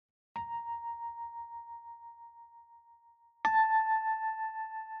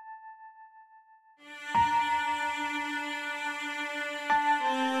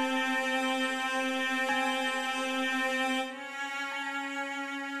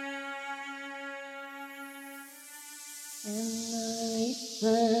And the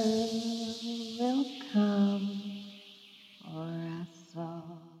sun will come for us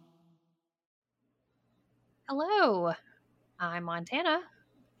all. Hello, I'm Montana,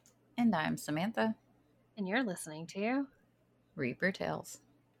 And I'm Samantha, and you're listening to Reaper Tales.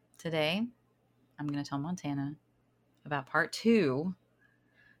 Today, I'm going to tell Montana about part 2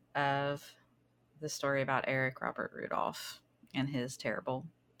 of the story about Eric Robert Rudolph and his terrible,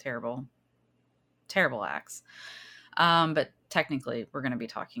 terrible, terrible acts. But technically, we're going to be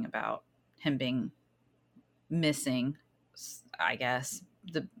talking about him being missing, I guess.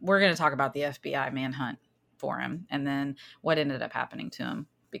 We're going to talk about the FBI manhunt for him and then what ended up happening to him.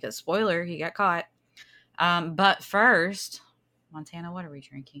 Because, spoiler, he got caught. But first, Montana, what are we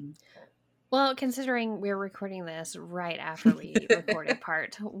drinking? Well, considering we're recording this right after we recorded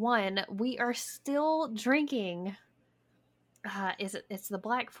part 1, we are still drinking. It's the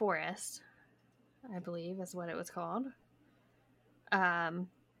Black Forest, I believe, is what it was called.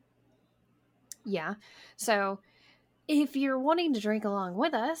 Yeah. So, if you're wanting to drink along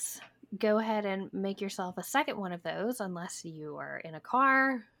with us, go ahead and make yourself a second one of those, unless you are in a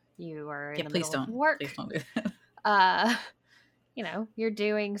car, you are in the middle of work. Please don't do that. You're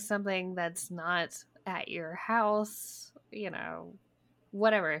doing something that's not at your house,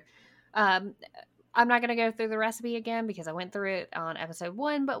 whatever. I'm not going to go through the recipe again because I went through it on episode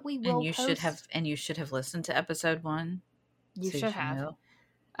 1, but we will And you should have listened to episode 1. You so should have. know.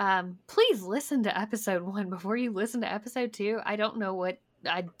 Please listen to episode 1 before you listen to episode 2. I don't know what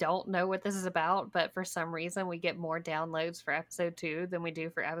this is about, but for some reason we get more downloads for episode 2 than we do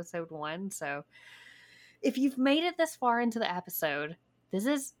for episode 1. So if you've made it this far into the episode, this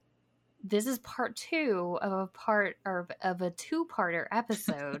is part 2 of a two-parter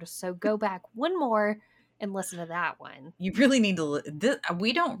episode. So go back one more and listen to that one. You really need to.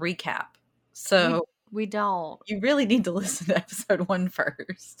 We don't recap, so we don't. You really need to listen to episode 1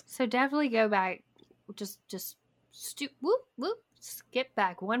 first. So definitely go back. Just skip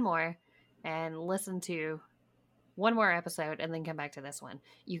back one more and listen to one more episode and then come back to this one.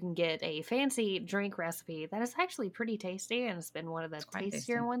 You can get a fancy drink recipe that is actually pretty tasty, and it's been one of the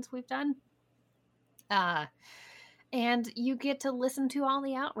tastier ones we've done. And you get to listen to all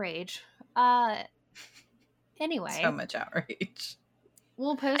the outrage. Anyway. So much outrage.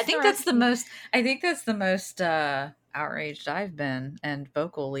 We'll post I think that's the most outraged I've been, and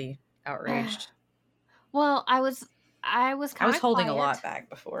vocally outraged. Well, I was holding a lot back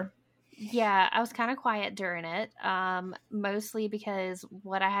before. Yeah, I was kind of quiet during it, mostly because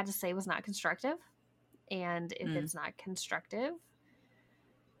what I had to say was not constructive. And if it's not constructive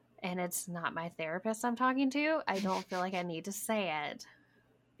and it's not my therapist I'm talking to, I don't feel like I need to say it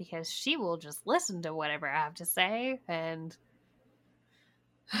because she will just listen to whatever I have to say. And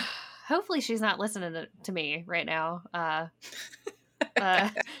hopefully she's not listening to me right now.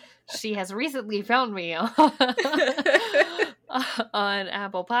 She has recently found me on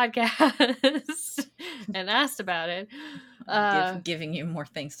Apple Podcasts and asked about it. Giving you more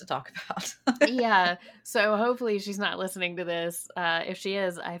things to talk about. Yeah, so hopefully she's not listening to this. If she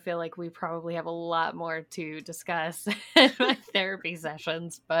is, I feel like we probably have a lot more to discuss in my therapy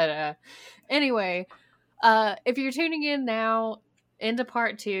sessions. But anyway, if you're tuning in now into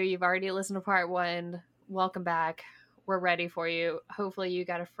part 2, you've already listened to part 1, welcome back. We're ready for you. Hopefully you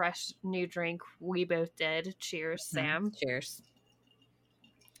got a fresh new drink. We both did. Cheers, Sam. Cheers.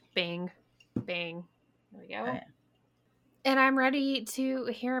 Bing. Bing. There we go. Oh, yeah. And I'm ready to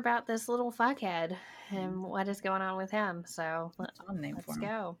hear about this little fuckhead and what is going on with him. So let's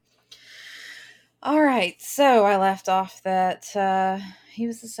go. All right. So I left off that he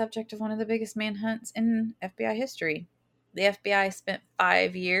was the subject of one of the biggest manhunts in FBI history. The FBI spent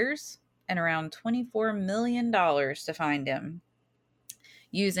 5 years and around $24 million to find him,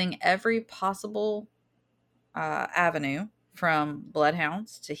 using every possible avenue, from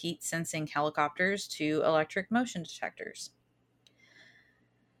bloodhounds to heat-sensing helicopters to electric motion detectors.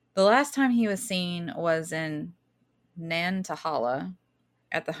 The last time he was seen was in Nantahala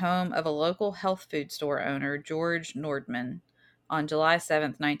at the home of a local health food store owner, George Nordman, on July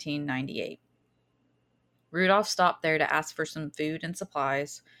 7th, 1998. Rudolph stopped there to ask for some food and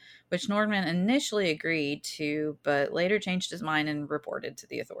supplies, which Nordman initially agreed to, but later changed his mind and reported to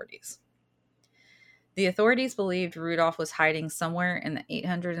the authorities. The authorities believed Rudolph was hiding somewhere in the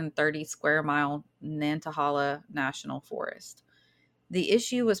 830 square mile Nantahala National Forest. The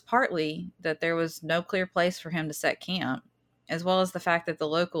issue was partly that there was no clear place for him to set camp, as well as the fact that the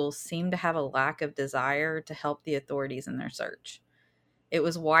locals seemed to have a lack of desire to help the authorities in their search. It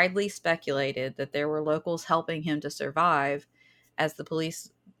was widely speculated that there were locals helping him to survive, as the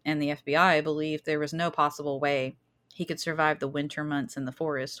police and the FBI believed there was no possible way he could survive the winter months in the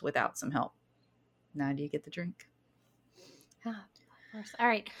forest without some help. Now do you get the drink? Ah, of course. All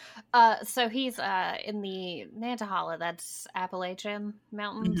right. So he's in the Nantahala. That's Appalachian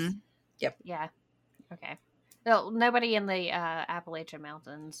Mountains. Yep. Yeah. Okay. No, nobody in the Appalachian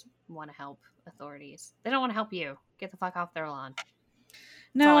Mountains want to help authorities. They don't want to help you. Get the fuck off their lawn. That's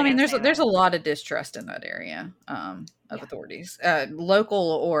No, all I I mean gotta say there's about a it. lot of distrust in that area of Yeah. authorities,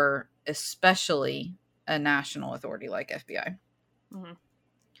 local or especially a national authority like FBI. Mhm.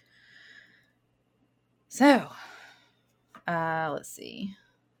 So, let's see.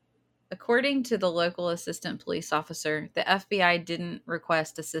 According to the local assistant police officer, the FBI didn't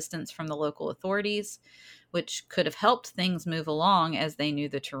request assistance from the local authorities, which could have helped things move along as they knew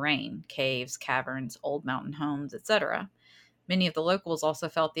the terrain, caves, caverns, old mountain homes, etc. Many of the locals also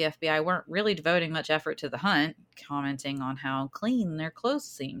felt the FBI weren't really devoting much effort to the hunt, commenting on how clean their clothes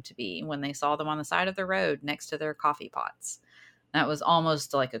seemed to be when they saw them on the side of the road next to their coffee pots. That was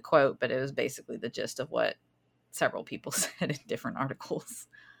almost like a quote, but it was basically the gist of what several people said in different articles.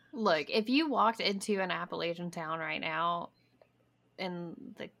 Look, if you walked into an Appalachian town right now in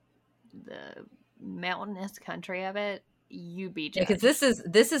the mountainous country of it, you'd be Yeah, because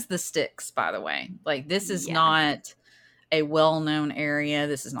judged. this is the sticks, by the way. Like this is Yeah. not a well-known area.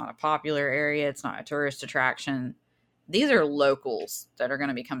 This is not a popular area. It's not a tourist attraction. These are locals that are going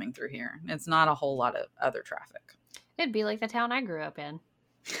to be coming through here. It's not a whole lot of other traffic. It'd be like the town I grew up in.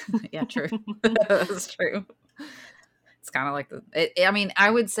 Yeah, true. That's true. It's kind of like I mean,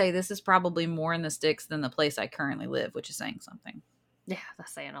 I would say this is probably more in the sticks than the place I currently live, which is saying something. Yeah,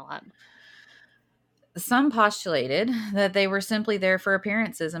 that's saying a lot. Some postulated that they were simply there for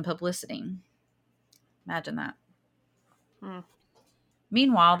appearances and publicity. Imagine that. Hmm.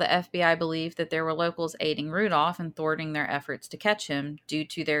 Meanwhile, the FBI believed that there were locals aiding Rudolph and thwarting their efforts to catch him due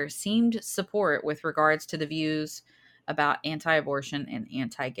to their seemed support with regards to the views about anti-abortion and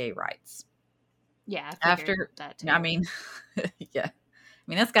anti-gay rights. Yeah, I figured After, that too. I mean, yeah. I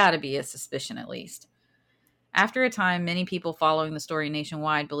mean, that's got to be a suspicion at least. After a time, many people following the story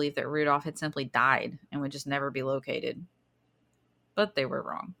nationwide believed that Rudolph had simply died and would just never be located. But they were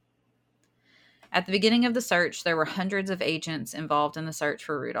wrong. At the beginning of the search, there were hundreds of agents involved in the search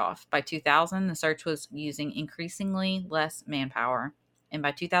for Rudolph. By 2000, the search was using increasingly less manpower, and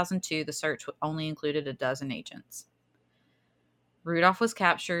by 2002, the search only included a dozen agents. Rudolph was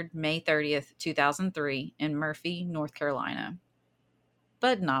captured May 30th, 2003, in Murphy, North Carolina,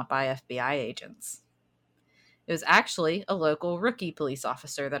 but not by FBI agents. It was actually a local rookie police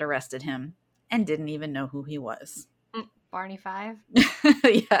officer that arrested him and didn't even know who he was. Barney 5.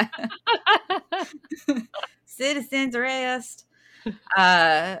 Yeah. Citizens arrest.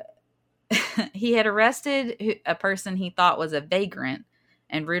 He had arrested a person he thought was a vagrant,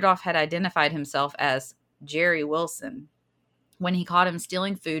 and Rudolph had identified himself as Jerry Wilson when he caught him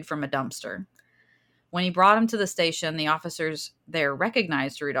stealing food from a dumpster. When he brought him to the station, the officers there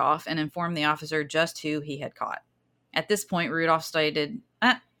recognized Rudolph and informed the officer just who he had caught. At this point, Rudolph stated,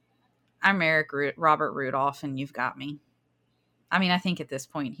 I'm Robert Rudolph, and you've got me. I mean, I think at this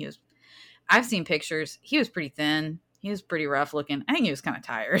point I've seen pictures. He was pretty thin. He was pretty rough looking. I think he was kind of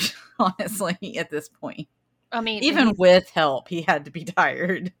tired, honestly, at this point. I mean, Even with help, he had to be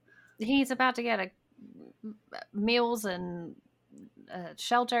tired. he's about to get meals and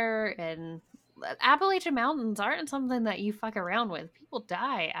shelter, and Appalachian Mountains aren't something that you fuck around with. People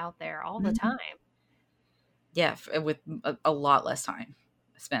die out there all the time. Yeah, with a lot less time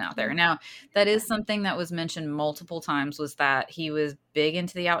spent out there. Now, that is something that was mentioned multiple times, was that he was big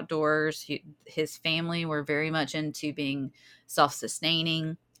into the outdoors. His family were very much into being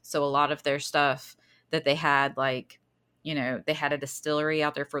self-sustaining. So a lot of their stuff that they had, like, you know, they had a distillery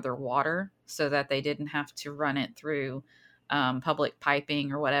out there for their water so that they didn't have to run it through public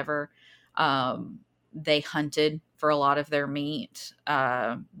piping or whatever. They hunted for a lot of their meat.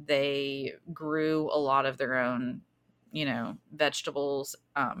 They grew a lot of their own, you know, vegetables,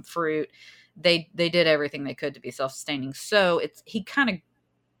 fruit. They did everything they could to be self-sustaining. So he kind of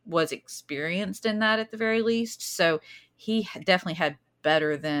was experienced in that at the very least. So he definitely had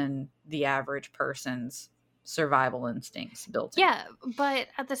better than the average person's survival instincts built in. Yeah, but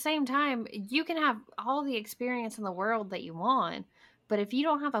at the same time, you can have all the experience in the world that you want, but if you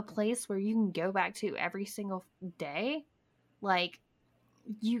don't have a place where you can go back to every single day, like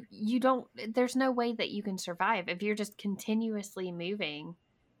you don't, there's no way that you can survive if you're just continuously moving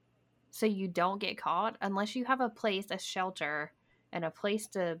so you don't get caught, unless you have a place, a shelter, and a place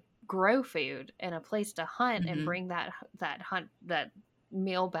to grow food and a place to hunt and bring that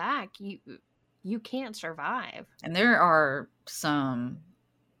meal back. You can't survive. And there are some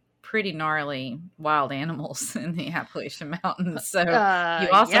pretty gnarly wild animals in the Appalachian Mountains. So you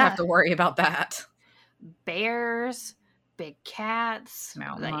also have Yeah. to worry about that. Bears, big cats.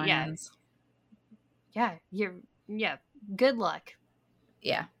 Mountain Yeah. lions. Yeah. Yeah. Good luck.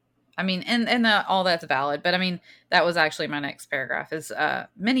 Yeah. I mean, and all that's valid. But I mean, that was actually my next paragraph is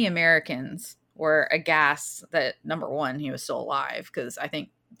many Americans were aghast that, number one, he was still alive, because I think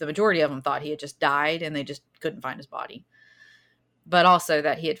the majority of them thought he had just died and they just couldn't find his body. But also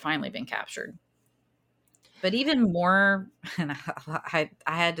that he had finally been captured. But even more, and I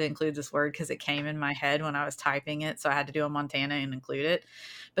had to include this word because it came in my head when I was typing it, so I had to do a Montana and include it.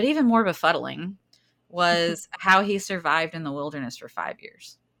 But even more befuddling was how he survived in the wilderness for 5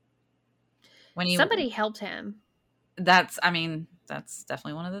 years. Somebody helped him. That's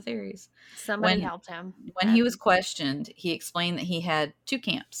definitely one of the theories. Somebody helped him. When he was questioned, he explained that he had 2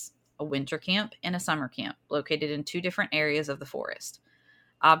 camps, a winter camp and a summer camp, located in 2 different areas of the forest.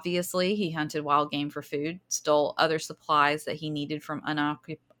 Obviously, he hunted wild game for food, stole other supplies that he needed from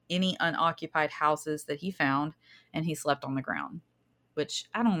any unoccupied houses that he found, and he slept on the ground. Which,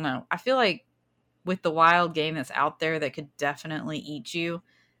 I don't know. I feel like with the wild game that's out there that could definitely eat you,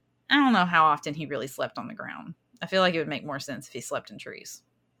 I don't know how often he really slept on the ground. I feel like it would make more sense if he slept in trees.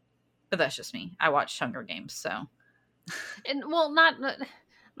 But that's just me. I watched Hunger Games, so. And well, not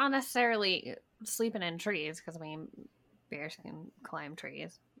necessarily sleeping in trees, because I mean, bears can climb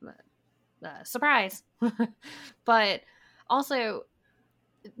trees. But, surprise! But also,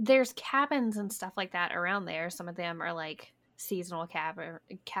 there's cabins and stuff like that around there. Some of them are like seasonal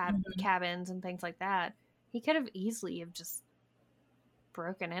cabins and things like that. He could have easily have just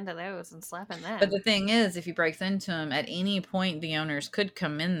broken into those and slept in them. But the thing is, if he breaks into them, at any point the owners could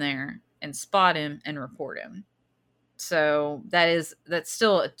come in there and spot him and report him. So that's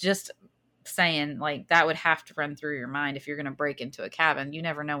still just saying, like, that would have to run through your mind. If you're going to break into a cabin, you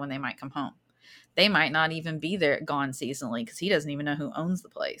never know when they might come home. They might not even be there, gone seasonally, because he doesn't even know who owns the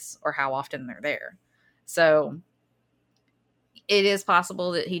place or how often they're there. So it is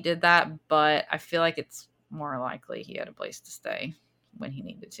possible that he did that, but I feel like it's more likely he had a place to stay when he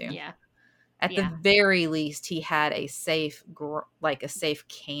needed to. Yeah. At the very least, he had a safe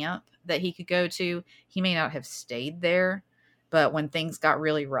camp that he could go to. He may not have stayed there, but when things got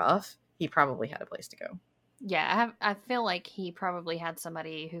really rough, he probably had a place to go. Yeah, I feel like he probably had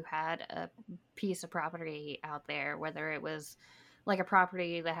somebody who had a piece of property out there, whether it was like a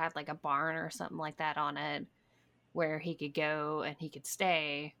property that had like a barn or something like that on it, where he could go and he could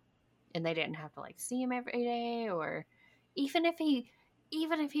stay, and they didn't have to like see him every day. Or even if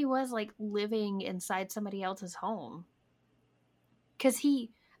he was like living inside somebody else's home, because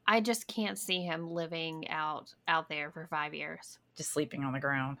I just can't see him living out there for 5 years. Just sleeping on the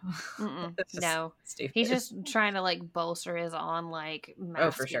ground. No, stupid. He's just trying to like bolster his own like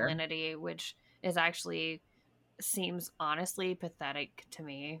masculinity, which is actually seems honestly pathetic to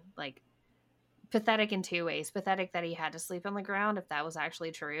me. Like, pathetic in 2 ways: pathetic that he had to sleep on the ground, if that was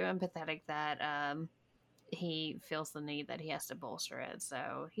actually true, and pathetic that he feels the need that he has to bolster it.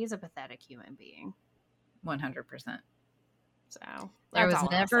 So he's a pathetic human being. 100%. So there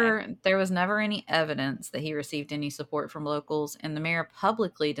was never any evidence that he received any support from locals, and the mayor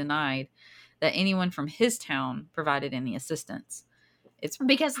publicly denied that anyone from his town provided any assistance. It's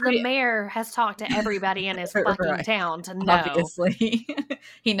because the mayor has talked to everybody in his fucking town to know. Obviously.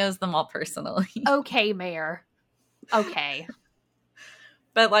 He knows them all personally. Okay, mayor. Okay.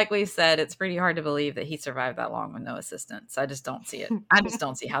 But like we said, it's pretty hard to believe that he survived that long with no assistance. I just don't see it. I just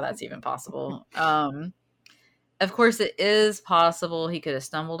don't see how that's even possible. Of course, it is possible he could have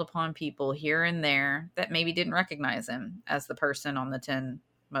stumbled upon people here and there that maybe didn't recognize him as the person on the 10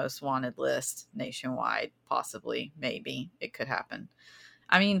 most wanted list nationwide. Possibly, maybe it could happen.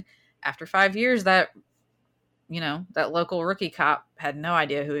 I mean, after 5 years, that local rookie cop had no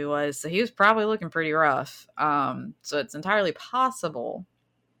idea who he was, so he was probably looking pretty rough. So it's entirely possible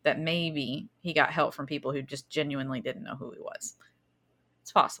that maybe he got help from people who just genuinely didn't know who he was.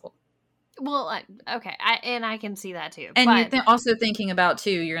 It's possible. Well, okay, I can see that too. And you're also thinking about,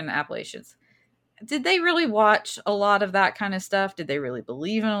 too, you're in the Appalachians. Did they really watch a lot of that kind of stuff? Did they really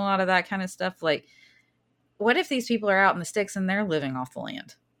believe in a lot of that kind of stuff? Like, what if these people are out in the sticks and they're living off the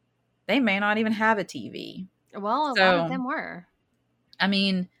land? They may not even have a TV. Well, a lot of them were. I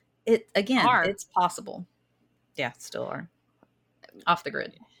mean, it's possible. Yeah, still are. Off the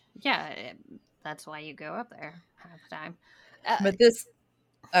grid. Yeah, that's why you go up there half the time. But this...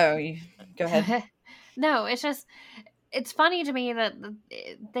 Oh, go ahead. No, it's funny to me that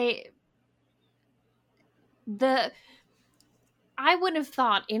I wouldn't have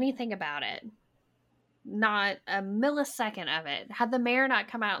thought anything about it Not a millisecond of it. Had the mayor not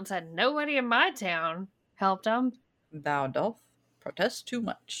come out and said, nobody in my town helped him, Thou doth protest too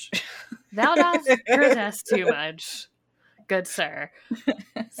much. thou dost protest too much, good sir.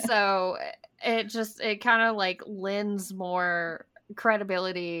 So it kind of like lends more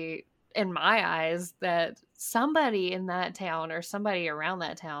credibility in my eyes that somebody in that town or somebody around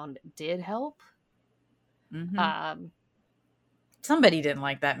that town did help. Mm-hmm. Somebody didn't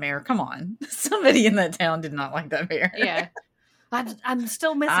like that mayor. Come on. Somebody in that town did not like that mayor. Yeah. I'm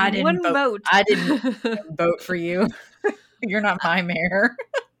still missing one vote. I didn't vote for you. You're not my mayor.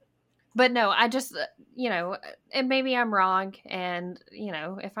 But no, I just, and maybe I'm wrong. And,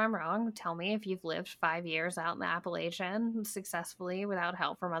 if I'm wrong, tell me. If you've lived 5 years out in the Appalachian successfully without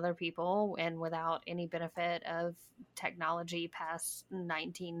help from other people and without any benefit of technology past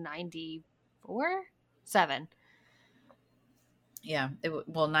 1994? 7. Yeah.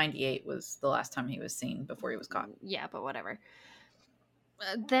 98 was the last time he was seen before he was caught. Yeah, but whatever.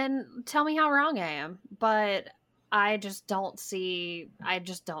 Then tell me how wrong I am. But I just don't see.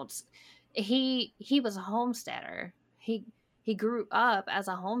 He was a homesteader. He grew up as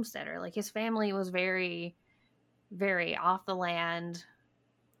a homesteader. Like his family was very, very off the land,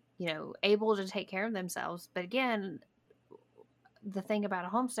 able to take care of themselves. But again, the thing about a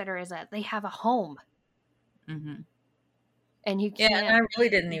homesteader is that they have a home. Mm-hmm. And you can't. Yeah, and I really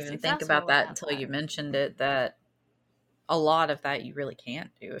didn't even think about that until you mentioned it, that a lot of that you really can't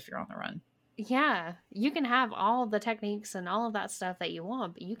do if you're on the run. Yeah, you can have all the techniques and all of that stuff that you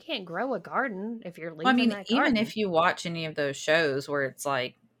want, but you can't grow a garden if you're leaving that garden. Even if you watch any of those shows where it's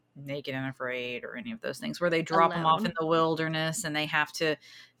like Naked and Afraid or any of those things where they drop them off in the wilderness and they have to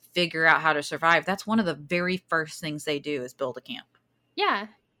figure out how to survive, that's one of the very first things they do is build a camp. Yeah,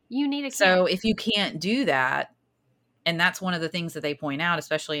 you need a camp. So if you can't do that, and that's one of the things that they point out,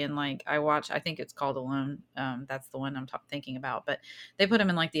 especially in like, I think it's called Alone. That's the one I'm thinking about, but they put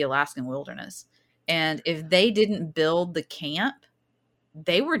them in like the Alaskan wilderness. And if they didn't build the camp,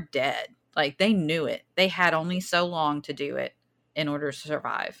 they were dead. Like they knew it. They had only so long to do it in order to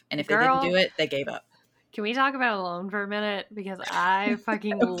survive. And if they didn't do it, they gave up. Can we talk about Alone for a minute? Because I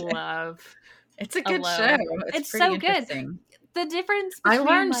fucking love It's a good show. It's so good. The difference between, I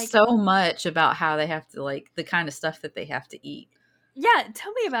learned so much about how they have to, like, the kind of stuff that they have to eat. Yeah,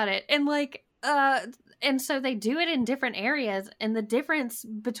 tell me about it. And like and so they do it in different areas, and the difference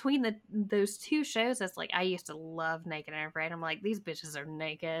between those two shows is like, I used to love Naked and Afraid. I'm like, these bitches are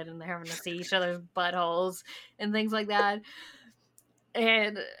naked and they're having to see each other's buttholes and things like that.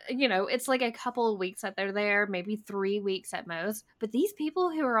 And it's like a couple of weeks that they're there, maybe 3 weeks at most. But these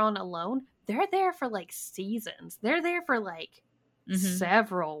people who are on Alone, they're there for like seasons. They're there for like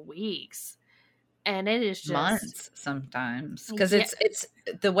several weeks. And it is just months sometimes, because it's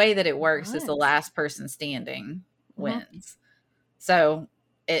the way that it works is the last person standing wins. So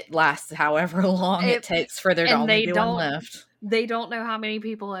it lasts however long it takes for there to only be one left. They don't know how many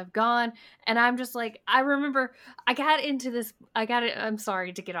people have gone. And I'm just like, I remember I got into this. I'm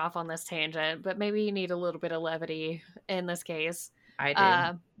sorry to get off on this tangent, but maybe you need a little bit of levity in this case.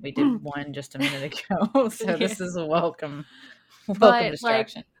 I do. We did one just a minute ago. So this is a welcome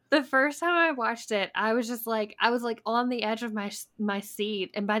distraction. Like, the first time I watched it, I was on the edge of my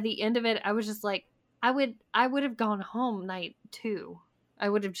seat. And by the end of it, I was just like, I would have gone home night 2. I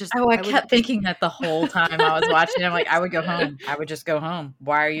would have just. I kept thinking that the whole time I was watching it. I'm like, I would go home. I would just go home.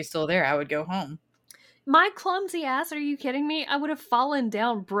 Why are you still there? I would go home. My clumsy ass, are you kidding me? I would have fallen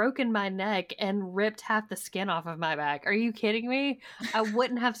down, broken my neck, and ripped half the skin off of my back. Are you kidding me? I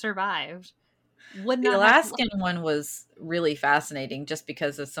wouldn't have survived. The Alaskan one was really fascinating just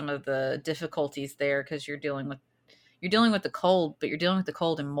because of some of the difficulties there, because you're dealing with the cold, but you're dealing with the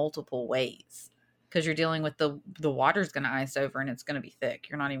cold in multiple ways. Because you're dealing with the water's going to ice over and it's going to be thick.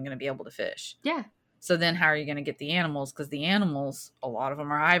 You're not even going to be able to fish. Yeah. So then how are you going to get the animals? Because the animals, a lot of them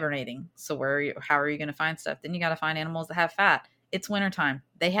are hibernating. So how are you going to find stuff? Then you got to find animals that have fat. It's wintertime.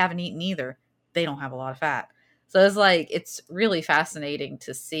 They haven't eaten either. They don't have a lot of fat. So it's like, it's really fascinating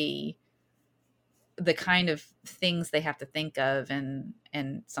to see the kind of things they have to think of. And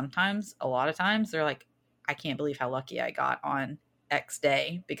sometimes, a lot of times, they're like, I can't believe how lucky I got on X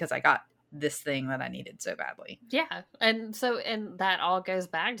day because I got this thing that I needed so badly. Yeah. And that all goes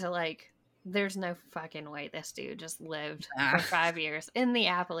back to like, there's no fucking way this dude just lived for 5 years in the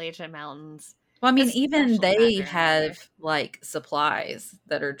Appalachian Mountains. Well, I mean, even they have like supplies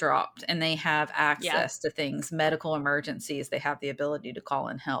that are dropped and they have access to things, medical emergencies. They have the ability to call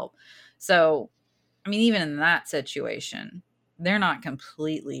in help. So, I mean, even in that situation, they're not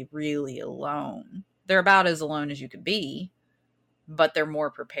completely really alone. They're about as alone as you could be. but they're more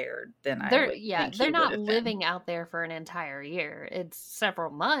prepared than I would think they're he would not have been. living out there for an entire year. It's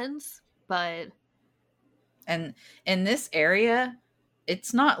several months, but And in this area,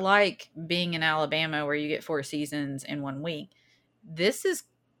 it's not like being in Alabama where you get 4 seasons in 1 week. This is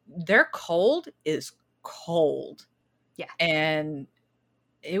their cold is cold. yeah. And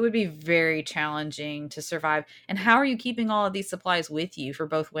it would be very challenging to survive. And how are you keeping all of these supplies with you for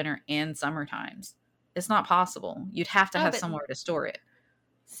both winter and summer times? It's not possible. You'd have to Oh, have but somewhere to store it.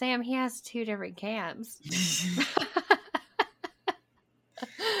 Sam, he has 2 different camps.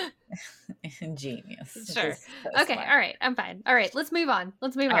 Ingenious. Sure. Just so Okay, smart. all right. I'm fine. All right, let's move on.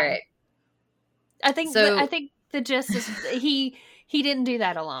 Let's move All on. right. I think So the gist is he didn't do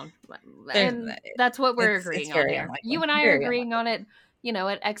that alone. there's And that's what we're it's agreeing on very here. unlikely. You and I are Very agreeing on unlikely. it. You know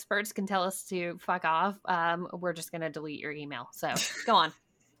what? Experts can tell us to fuck off. We're just going to delete your email. So go on.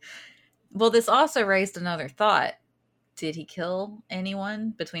 Well, this also raised another thought. Did he kill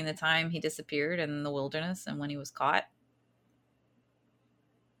anyone between the time he disappeared in the wilderness and when he was caught?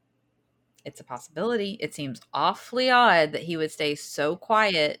 It's a possibility. It seems awfully odd that he would stay so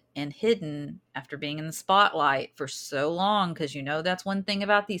quiet and hidden after being in the spotlight for so long, because you know that's one thing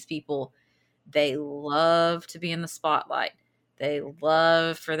about these people. They love to be in the spotlight. They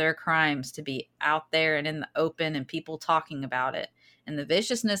love for their crimes to be out there and in the open and people talking about it. And the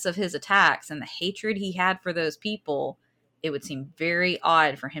viciousness of his attacks and the hatred he had for those people, it would seem very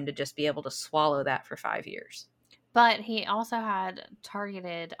odd for him to just be able to swallow that for 5 years. But he also had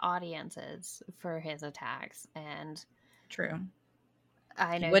targeted audiences for his attacks, and True.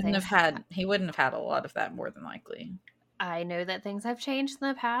 I He know wouldn't have things had a lot of that, more than likely. I know that things have changed in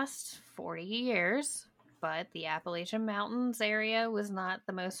the past 40 years, but the Appalachian Mountains area was not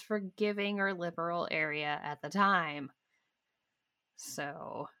the most forgiving or liberal area at the time.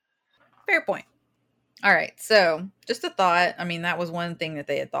 So, Fair point. All right. So, just a thought. I mean, that was one thing that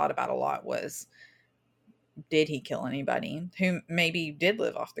they had thought about a lot was, did he kill anybody who maybe did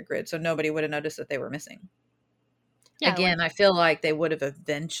live off the grid so nobody would have noticed that they were missing? yeah, Again, I feel like they would have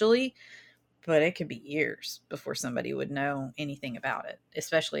eventually, but it could be years before somebody would know anything about it,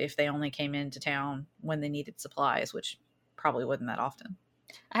 especially if they only came into town when they needed supplies, which probably wasn't that often.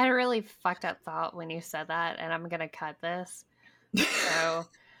 I had a really fucked up thought when you said that, and I'm going to cut this. So,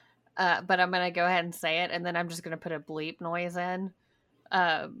 but I'm going to go ahead and say it, and then I'm just going to put a bleep noise in.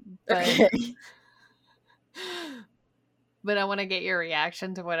 But Okay. but I want to get your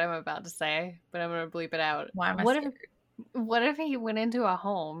reaction to what I'm about to say, but I'm going to bleep it out. Why am I scared? What if he went into a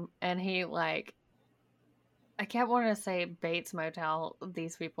home and he like I can't want to say Bates Motel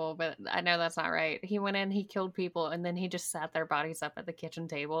these people, but I know that's not right. He went in, he killed people, and then he just sat their bodies up at the kitchen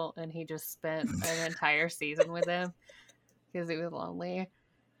table and he just spent an entire season with them because he was lonely.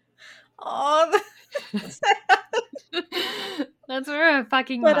 Oh, That's where my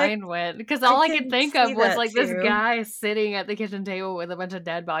fucking But mind went. Because all I could can think see of was that like this too. guy sitting at the kitchen table with a bunch of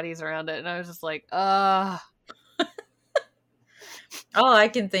dead bodies around it, and I was just like, ugh. All I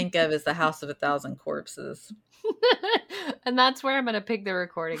can think of is the House of a Thousand Corpses. And that's where I'm going to pick the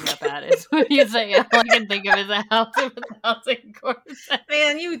recording up at, is when you say all I can think of is a house of 1,000 corpses.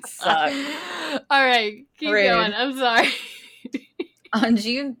 Man, you suck. All right, keep Rude. going. I'm sorry. On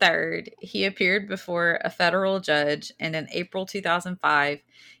June 3rd, he appeared before a federal judge, and in April 2005,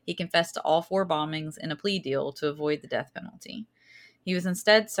 he confessed to all 4 bombings in a plea deal to avoid the death penalty. He was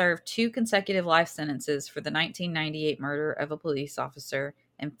instead served 2 consecutive life sentences for the 1998 murder of a police officer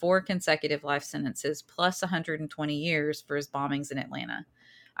and 4 consecutive life sentences plus 120 years for his bombings in Atlanta.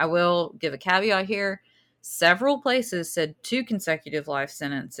 I will give a caveat here. Several places said 2 consecutive life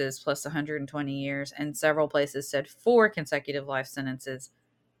sentences plus 120 years, and several places said 4 consecutive life sentences.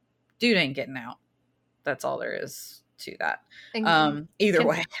 Dude ain't getting out. That's all there is to that. Either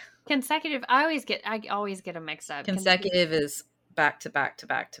way. Consecutive. I always get them mixed up. Consecutive is back to back to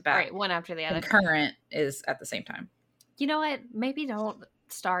back to back. Right, one after the other. Concurrent is at the same time. You know what? Maybe don't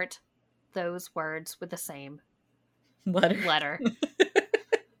start those words with the same letter.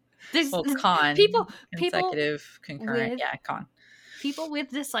 Well, con. Consecutive, concurrent. Yeah, con. People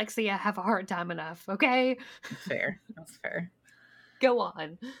with dyslexia have a hard time enough, okay? Fair. That's fair. Go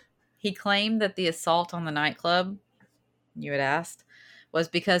on. He claimed that the assault on the nightclub, you had asked, was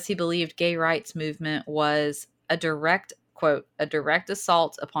because he believed gay rights movement was a direct, quote, a direct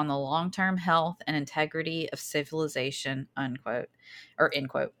assault upon the long-term health and integrity of civilization, unquote, or end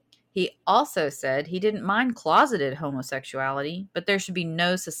quote. He also said he didn't mind closeted homosexuality, but there should be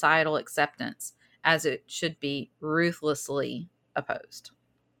no societal acceptance, as it should be ruthlessly opposed.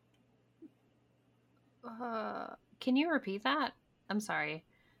 Can you repeat that? I'm sorry.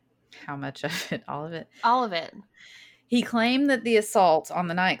 How much of it? All of it? All of it. He claimed that the assault on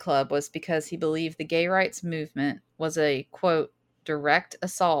the nightclub was because he believed the gay rights movement was a, quote, direct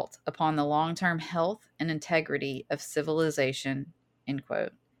assault upon the long-term health and integrity of civilization, end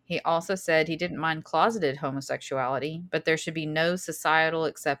quote. He also said he didn't mind closeted homosexuality, but there should be no societal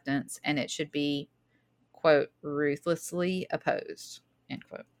acceptance and it should be, quote, ruthlessly opposed, end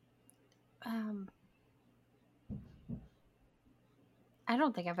quote. I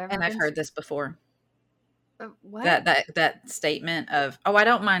don't think I've ever And I've heard this before. What? That statement of, oh, I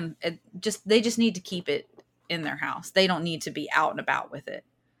don't mind it, they just need to keep it in their house. They don't need to be out and about with it.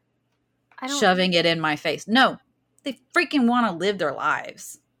 Shoving it in my face. No, they freaking want to live their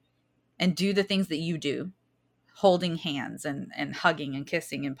lives and do the things that you do. Holding hands and hugging and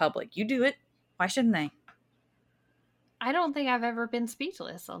kissing in public. You do it. Why shouldn't they? I don't think I've ever been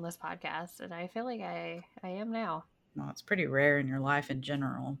speechless on this podcast, and I feel like I am now. Well, it's pretty rare in your life in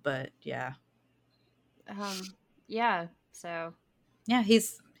general, but yeah. Yeah, so. Yeah,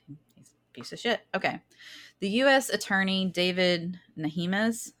 he's a piece of shit. Okay. The U.S. Attorney David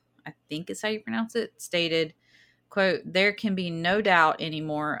Nahimas, I think is how you pronounce it, stated, quote, there can be no doubt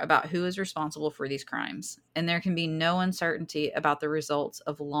anymore about who is responsible for these crimes, and there can be no uncertainty about the results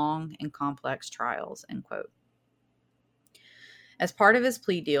of long and complex trials, end quote. As part of his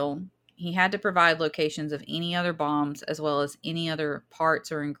plea deal, he had to provide locations of any other bombs as well as any other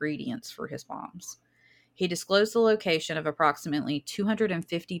parts or ingredients for his bombs. He disclosed the location of approximately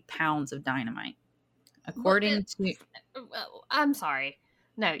 250 pounds of dynamite. According to... I'm sorry.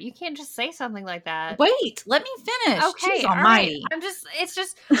 No, you can't just say something like that. Wait, let me finish. Okay, Jeez almighty. Right. It's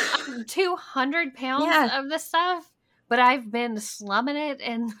just 200 pounds Yeah. of this stuff, but I've been slumming it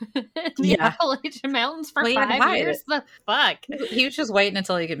in the Appalachian Mountains for 5 years. The fuck? He was just waiting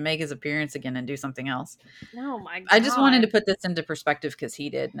until he could make his appearance again and do something else. Oh my God. I just wanted to put this into perspective because he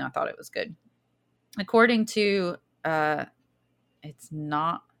did, and I thought it was good. According to, it's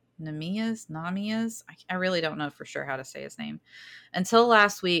not Namias. I really don't know for sure how to say his name. Until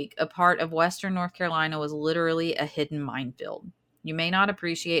last week, a part of western North Carolina was literally a hidden minefield. You may not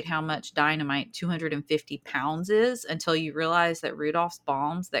appreciate how much dynamite 250 pounds is until you realize that Rudolph's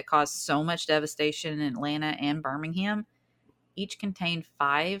bombs that caused so much devastation in Atlanta and Birmingham each contained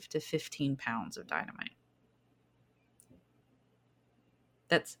 5 to 15 pounds of dynamite.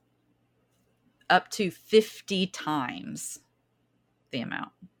 That's up to 50 times the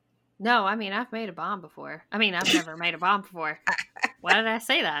amount. No, I mean, I've made a bomb before. I mean, I've never made a bomb before. Why did I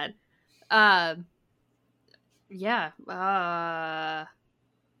say that? Yeah. Oh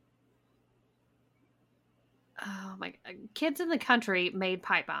my God. Kids in the country made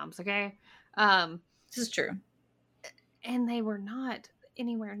pipe bombs, okay? This is true. And they were not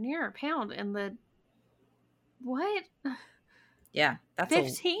anywhere near a pound. And the... What? Yeah, that's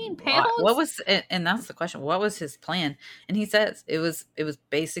 15 pounds. What was, and that's the question. What was his plan? And he says it was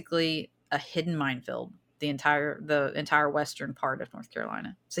basically a hidden minefield, the entire western part of North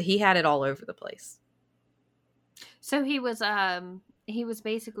Carolina. So he had it all over the place. So he was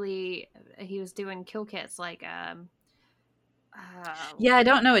basically doing kill kits like yeah, I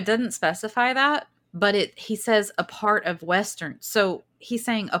don't know. It doesn't specify that, but he says a part of western. So he's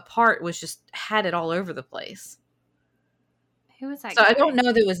saying a part was just had it all over the place. Who was that? So guy? I don't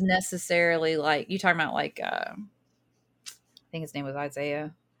know that it was necessarily like you talking about like I think his name was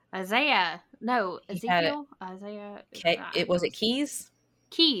Isaiah. No, Ezekiel. Isaiah. It was it Keys.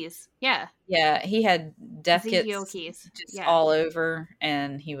 Keys, yeah. Yeah, he had death Ezekiel kits Keys. just all over,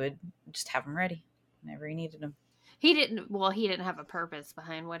 and he would just have them ready whenever he needed them. He didn't have a purpose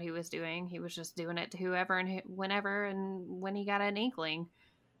behind what he was doing. He was just doing it to whoever and whenever and when he got an inkling.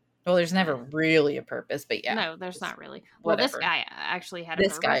 Well, there's never really a purpose, but yeah. No, there's not really. Whatever. Well, this guy actually had a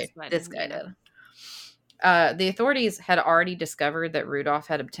purpose. This guy did. The authorities had already discovered that Rudolph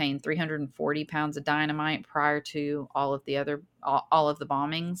had obtained 340 pounds of dynamite prior to all of the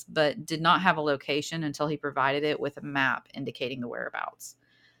bombings, but did not have a location until he provided it with a map indicating the whereabouts.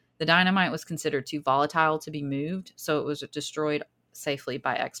 The dynamite was considered too volatile to be moved, so it was destroyed safely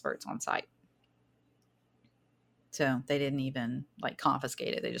by experts on site. So they didn't even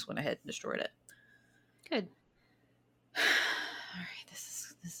confiscate it; they just went ahead and destroyed it. Good. All right,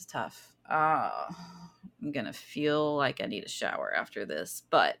 this is tough. I'm gonna feel like I need a shower after this,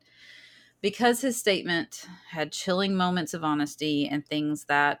 but because his statement had chilling moments of honesty and things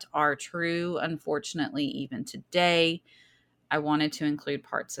that are true, unfortunately, even today, I wanted to include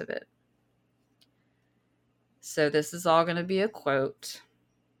parts of it. So this is all going to be a quote,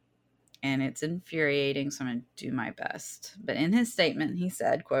 and it's infuriating, so I'm going to do my best. But in his statement, he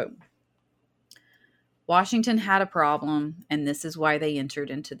said, quote, "Washington had a problem, and this is why they entered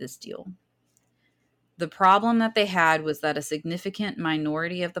into this deal. The problem that they had was that a significant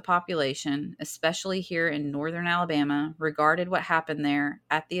minority of the population, especially here in northern Alabama, regarded what happened there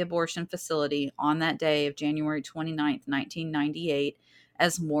at the abortion facility on that day of January 29th, 1998,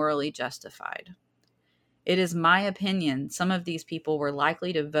 as morally justified. It is my opinion some of these people were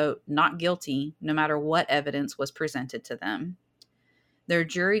likely to vote not guilty no matter what evidence was presented to them. Their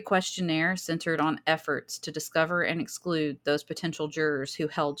jury questionnaire centered on efforts to discover and exclude those potential jurors who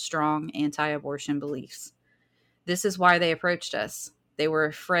held strong anti-abortion beliefs. This is why they approached us. They were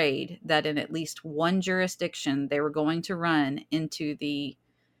afraid that in at least one jurisdiction they were going to run into the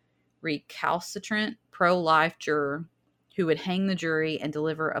recalcitrant pro-life juror who would hang the jury and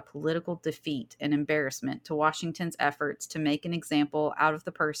deliver a political defeat and embarrassment to Washington's efforts to make an example out of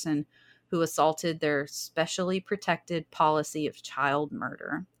the person who assaulted their specially protected policy of child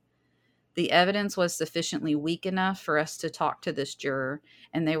murder. The evidence was sufficiently weak enough for us to talk to this juror,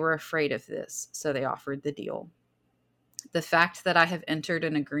 and they were afraid of this, so they offered the deal. The fact that I have entered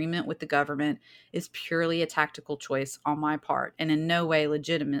an agreement with the government is purely a tactical choice on my part and in no way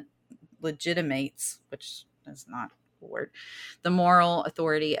legitimates, which is not a word, the moral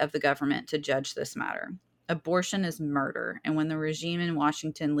authority of the government to judge this matter. Abortion is murder, and when the regime in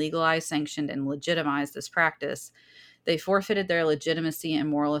Washington legalized, sanctioned, and legitimized this practice, they forfeited their legitimacy and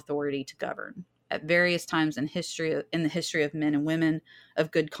moral authority to govern. At various times in the history of men and women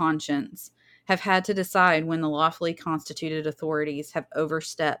of good conscience, have had to decide when the lawfully constituted authorities have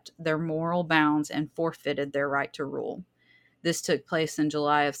overstepped their moral bounds and forfeited their right to rule. This took place in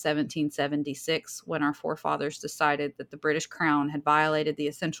July of 1776 when our forefathers decided that the British Crown had violated the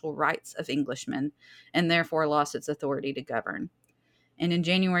essential rights of Englishmen and therefore lost its authority to govern. And in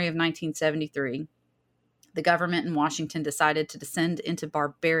January of 1973, the government in Washington decided to descend into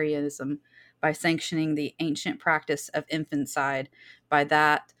barbarism by sanctioning the ancient practice of infanticide. By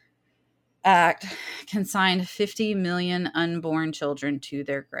that act, consigned 50 million unborn children to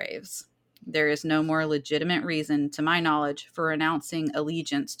their graves. There is no more legitimate reason, to my knowledge, for renouncing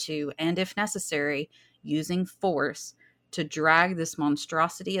allegiance to, and if necessary, using force to drag this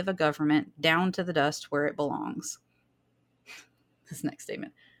monstrosity of a government down to the dust where it belongs. This next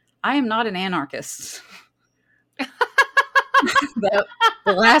statement. I am not an anarchist. the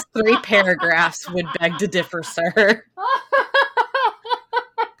last 3 paragraphs would beg to differ, sir.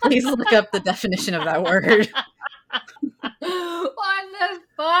 Please look up the definition of that word. What the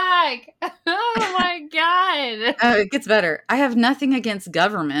fuck? Oh my god. It gets better. I have nothing against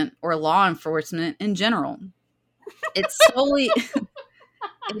government or law enforcement in general. It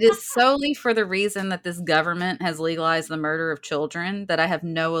is solely for the reason that this government has legalized the murder of children that I have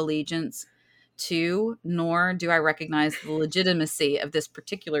no allegiance to, nor do I recognize the legitimacy of this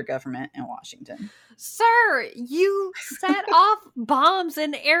particular government in Washington. Sir, you set off bombs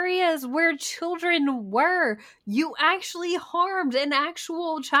in areas where children were. You actually harmed an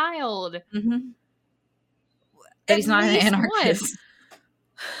actual child. Mm-hmm. But he's not an anarchist.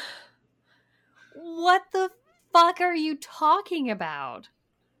 What the fuck are you talking about?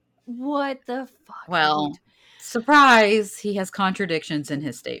 What the fuck? Well, surprise, he has contradictions in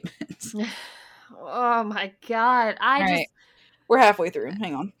his statements. Oh my god. We're halfway through.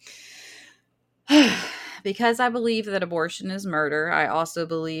 Hang on. Because I believe that abortion is murder, I also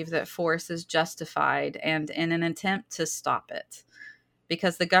believe that force is justified and in an attempt to stop it.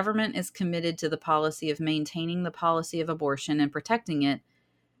 Because the government is committed to the policy of maintaining the policy of abortion and protecting it,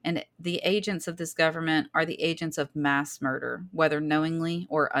 and the agents of this government are the agents of mass murder, whether knowingly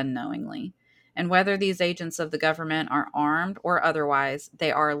or unknowingly. And whether these agents of the government are armed or otherwise,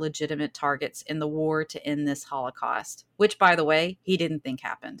 they are legitimate targets in the war to end this Holocaust, which, by the way, he didn't think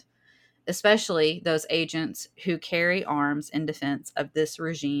happened. Especially those agents who carry arms in defense of this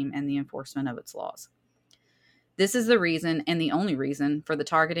regime and the enforcement of its laws. This is the reason, and the only reason, for the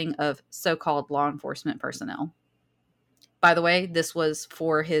targeting of so-called law enforcement personnel. By the way, this was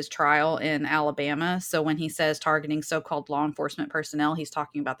for his trial in Alabama, so when he says targeting so-called law enforcement personnel, he's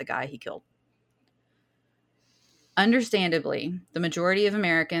talking about the guy he killed. Understandably, the majority of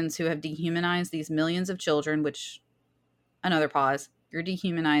Americans who have dehumanized these millions of children, which, another pause, you're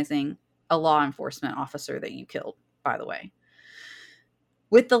dehumanizing a law enforcement officer that you killed, by the way,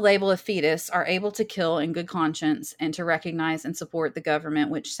 with the label of fetus, are able to kill in good conscience and to recognize and support the government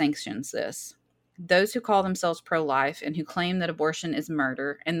which sanctions this. Those who call themselves pro-life and who claim that abortion is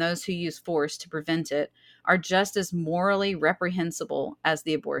murder, and those who use force to prevent it, are just as morally reprehensible as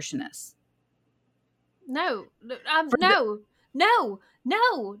the abortionists. No,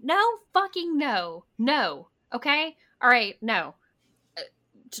 fucking no. Okay? All right, no.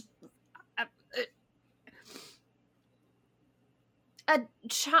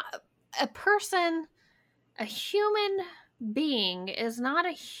 A person A human being is not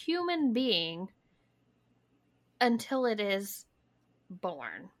a human being until it is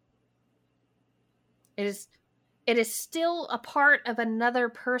born. It is still a part of another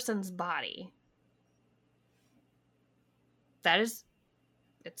person's body. It's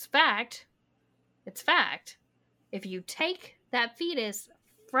fact. It's fact. If you take that fetus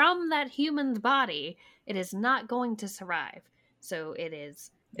from that human's body, it is not going to survive. So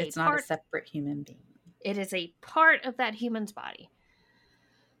it's not a separate human being. It is a part of that human's body.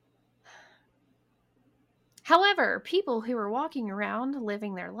 However, people who are walking around,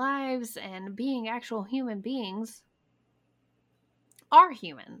 living their lives, and being actual human beings are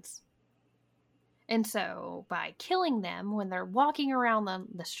humans. And so, by killing them when they're walking around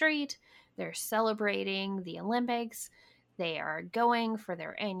the street, they're celebrating the Olympics, they are going for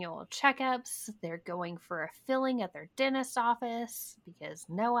their annual checkups, they're going for a filling at their dentist office, because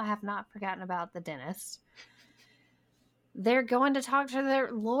no, I have not forgotten about the dentist. They're going to talk to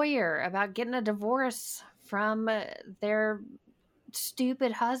their lawyer about getting a divorce from their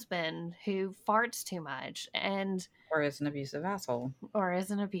stupid husband who farts too much or is an abusive asshole.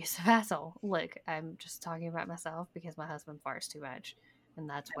 Look, I'm just talking about myself because my husband farts too much, and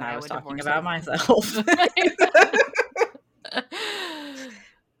that's why I I was would talking divorce about him. myself.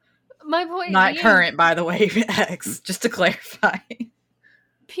 My point not being, current, by the way, ex, just to clarify.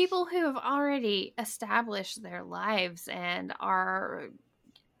 People who have already established their lives and are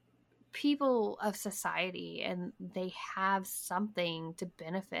people of society, and they have something to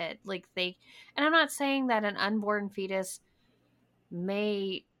benefit, and I'm not saying that an unborn fetus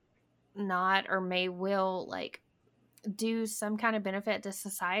may not or may will do some kind of benefit to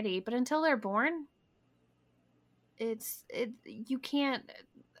society, but until they're born, you can't,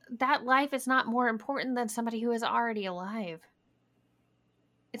 that life is not more important than somebody who is already alive.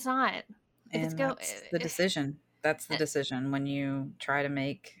 It's not. And that's the decision. That's the decision when you try to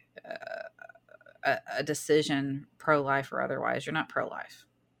make a decision pro-life or otherwise. You're not pro-life.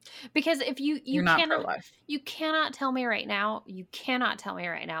 Because if you're not pro-life. You cannot tell me right now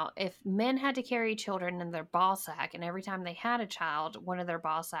if men had to carry children in their ball sack, and every time they had a child, one of their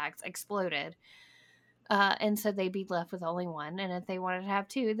ball sacks exploded, and so they'd be left with only one, and if they wanted to have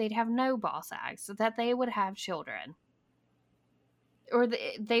two, they'd have no ball sacks, so that they would have children, or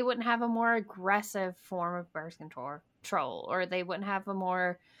they wouldn't have a more aggressive form of birth control, or they wouldn't have a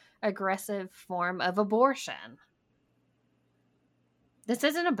more aggressive form of abortion. It's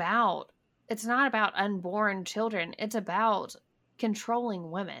not about unborn children. It's about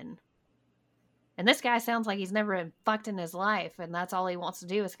controlling women. And this guy sounds like he's never been fucked in his life, and that's all he wants to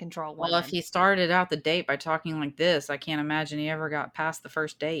do is control women. Well, if he started out the date by talking like this, I can't imagine he ever got past the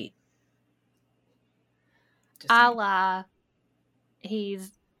first date.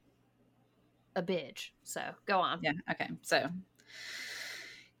 He's a bitch. So, go on. Yeah, okay. So,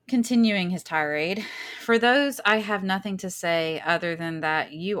 continuing his tirade, for those I have nothing to say other than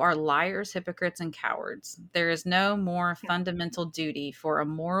that you are liars, hypocrites, and cowards. There is no more fundamental duty for a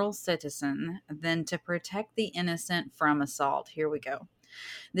moral citizen than to protect the innocent from assault. Here we go.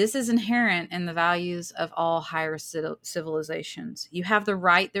 This is inherent in the values of all higher civilizations. You have the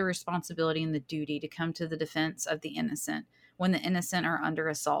right, the responsibility, and the duty to come to the defense of the innocent when the innocent are under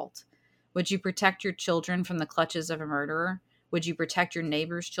assault. Would you protect your children from the clutches of a murderer? Would you protect your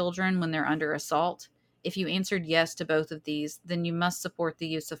neighbor's children when they're under assault? If you answered yes to both of these, then you must support the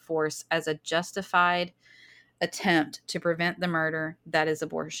use of force as a justified attempt to prevent the murder that is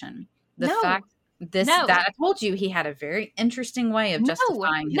abortion. That I told you he had a very interesting way of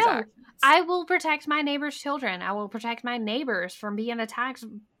justifying his actions. I will protect my neighbor's children. I will protect my neighbors from being attacked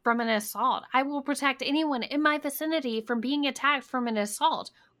from an assault. I will protect anyone in my vicinity from being attacked from an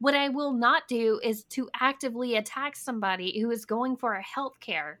assault. What I will not do is to actively attack somebody who is going for a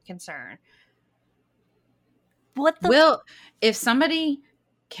healthcare concern. If somebody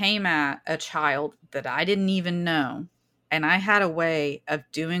came at a child that I didn't even know, and I had a way of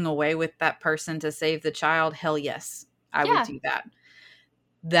doing away with that person to save the child, hell yes, I would do that.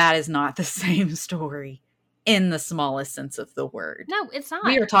 That is not the same story in the smallest sense of the word. No, it's not.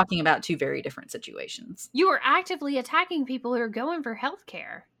 We are talking about two very different situations. You are actively attacking people who are going for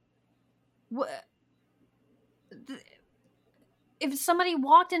healthcare. If somebody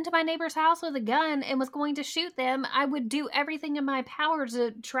walked into my neighbor's house with a gun and was going to shoot them, I would do everything in my power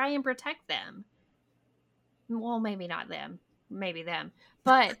to try and protect them. Well, maybe not them. Maybe them.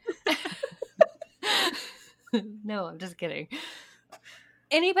 But no, I'm just kidding.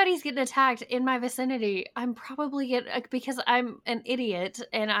 Anybody's getting attacked in my vicinity, I'm probably because I'm an idiot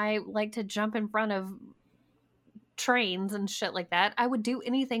and I like to jump in front of trains and shit like that. I would do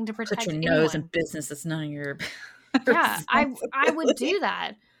anything to Put protect your anyone. nose in business. That's none of your Yeah, I would responsibility. do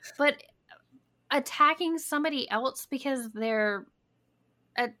that. But attacking somebody else because they're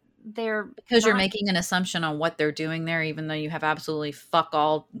Because you're not, making an assumption on what they're doing there, even though you have absolutely fuck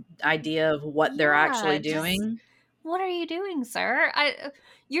all idea of what they're actually yeah, just doing. what are you doing, sir?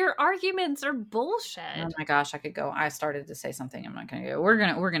 Your arguments are bullshit. Oh my gosh, I could go. I started to say something. I'm not gonna go. We're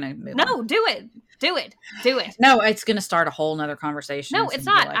gonna move on. No, do it. Do it. Do it. No, it's gonna start a whole nother conversation. No, It's it's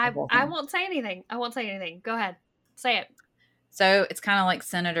gonna be not. like a whole I thing. won't say anything. I won't say anything. Go ahead. Say it. So it's kind of like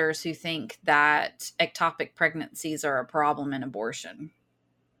senators who think that ectopic pregnancies are a problem in abortion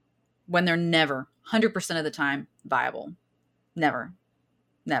when they're never, 100% of the time, viable. Never.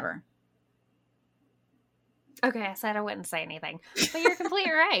 Never. Okay, I said I wouldn't say anything. But you're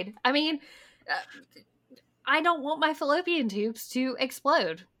completely right. I mean, I don't want my fallopian tubes to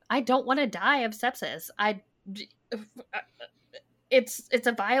explode. I don't want to die of sepsis. It's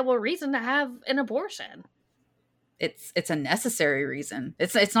a viable reason to have an abortion. It's a necessary reason.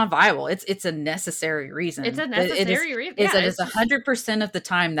 It's not viable. It's a necessary reason. It's a necessary reason. Yeah, It is 100% of the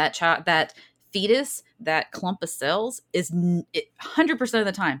time that child, that fetus, that clump of cells is 100% of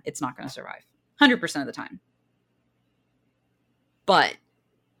the time it's not going to survive. 100% of the time. But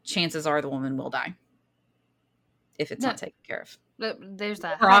chances are the woman will die if it's not taken care of. There's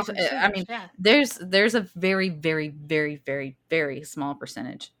that. I mean, yeah. There's a very, very, very, very, very small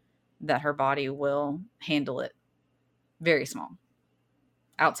percentage that her body will handle it. Very small.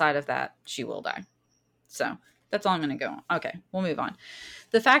 Outside of that, she will die. So that's all I'm going to go on. Okay, we'll move on.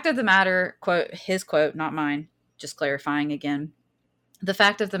 The fact of the matter, quote, his quote, not mine, just clarifying again. The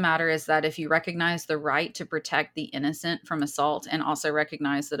fact of the matter is that if you recognize the right to protect the innocent from assault and also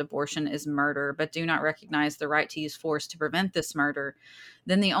recognize that abortion is murder, but do not recognize the right to use force to prevent this murder,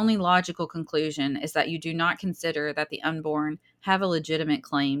 then the only logical conclusion is that you do not consider that the unborn have a legitimate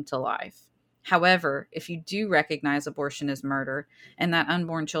claim to life. However, if you do recognize abortion is murder and that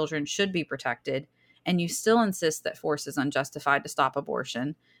unborn children should be protected, and you still insist that force is unjustified to stop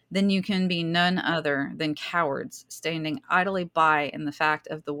abortion, then you can be none other than cowards standing idly by in the fact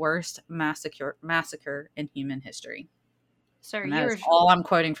of the worst massacre in human history. Sir, and that is all I'm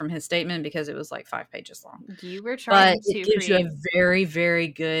quoting from his statement because it was like 5 pages long. You were trying but it gives you a very, very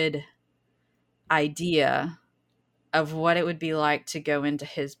good idea of what it would be like to go into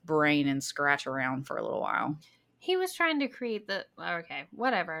his brain and scratch around for a little while. He was trying to create the... Okay,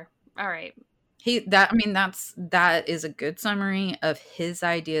 whatever. All right. That is a good summary of his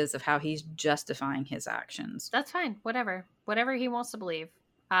ideas of how he's justifying his actions. That's fine. Whatever he wants to believe.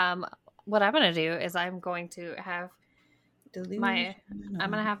 What I'm going to do is I'm going to have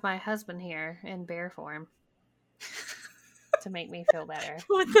my husband here in bear form to make me feel better.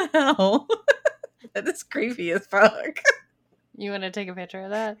 What the hell? That is creepy as fuck. You want to take a picture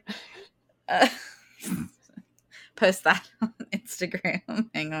of that? Post that on Instagram.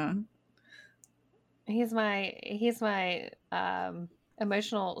 Hang on. He's my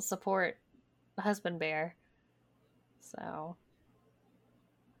emotional support husband bear. So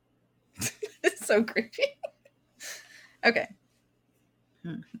it's so creepy. Okay.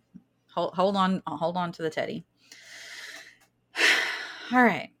 Hold on to the teddy. All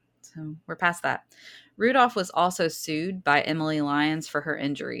right. So we're past that. Rudolph was also sued by Emily Lyons for her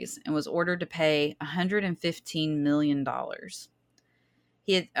injuries and was ordered to pay $115 million.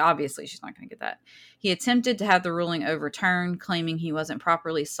 Obviously, she's not going to get that. He attempted to have the ruling overturned, claiming he wasn't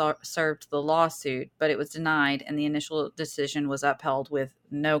properly served the lawsuit, but it was denied, and the initial decision was upheld with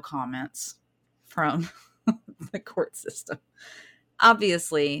no comments from the court system.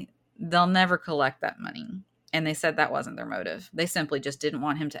 Obviously, they'll never collect that money, and they said that wasn't their motive. They simply just didn't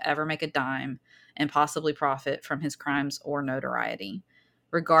want him to ever make a dime and possibly profit from his crimes or notoriety.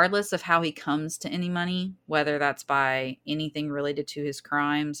 Regardless of how he comes to any money, whether that's by anything related to his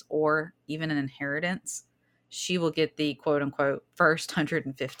crimes or even an inheritance, she will get the quote-unquote first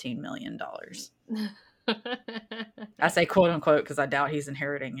 $115 million. I say quote-unquote because I doubt he's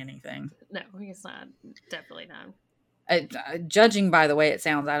inheriting anything. No, he's not. Definitely not. Judging by the way it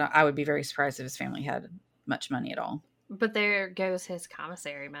sounds, I would be very surprised if his family had much money at all. But there goes his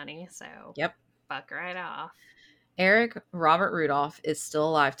commissary money, so yep. Fuck right off. Eric Robert Rudolph is still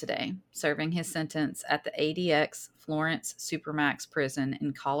alive today, serving his sentence at the ADX Florence Supermax prison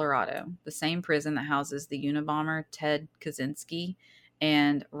in Colorado, the same prison that houses the Unabomber Ted Kaczynski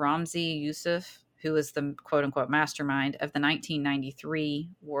and Ramzi Yousef, who was the quote-unquote mastermind of the 1993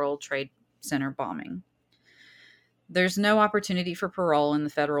 World Trade Center bombing. There's no opportunity for parole in the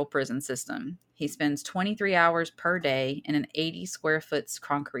federal prison system. He spends 23 hours per day in an 80 square foot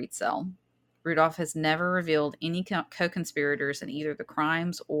concrete cell. Rudolph has never revealed any co-conspirators in either the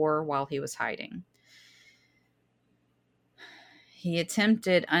crimes or while he was hiding. He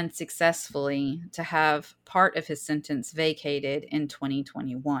attempted unsuccessfully to have part of his sentence vacated in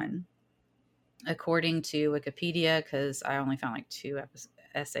 2021. According to Wikipedia, because I only found like 2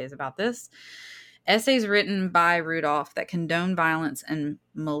 essays about this, essays written by Rudolph that condone violence and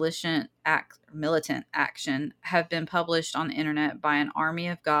militant action have been published on the internet by an Army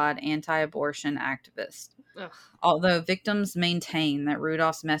of God anti-abortion activist. Ugh. Although victims maintain that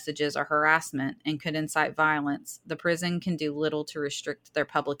Rudolph's messages are harassment and could incite violence, the prison can do little to restrict their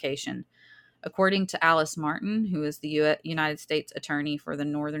publication. According to Alice Martin, who is the United States Attorney for the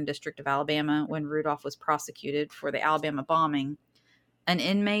Northern District of Alabama when Rudolph was prosecuted for the Alabama bombing, an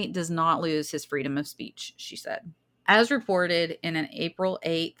inmate does not lose his freedom of speech, she said. As reported in an April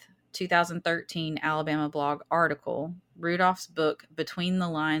 8th, 2013 Alabama blog article, Rudolph's book Between the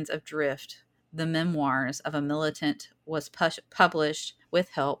Lines of Drift, The Memoirs of a Militant, was published with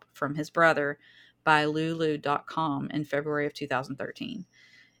help from his brother by Lulu.com in February of 2013.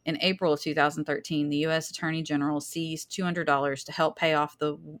 In April of 2013, the U.S. Attorney General seized $200 to help pay off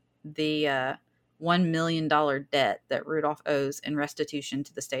the $1 million debt that Rudolph owes in restitution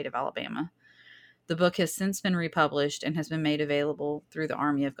to the state of Alabama. The book has since been republished and has been made available through the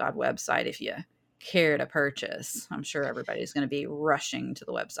Army of God website if you care to purchase. I'm sure everybody's going to be rushing to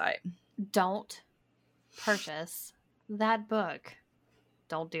the website. Don't purchase that book.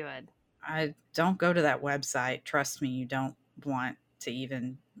 Don't do it. I don't go to that website. Trust me, you don't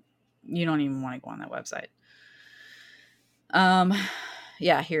even want to go on that website.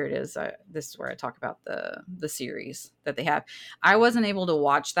 Yeah, here it is. This is where I talk about the series that they have. I wasn't able to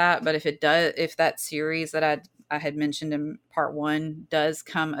watch that, but if that series that I had mentioned in part 1 does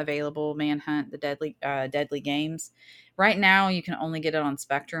come available, Manhunt, the Deadly Games. Right now, you can only get it on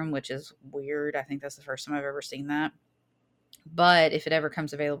Spectrum, which is weird. I think that's the first time I've ever seen that. But if it ever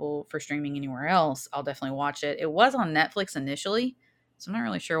comes available for streaming anywhere else, I'll definitely watch it. It was on Netflix initially, so I'm not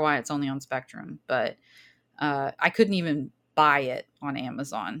really sure why it's only on Spectrum, but I couldn't even buy it on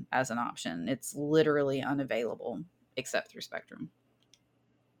Amazon as an option. It's literally unavailable except through Spectrum.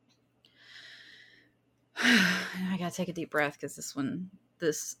 I gotta take a deep breath because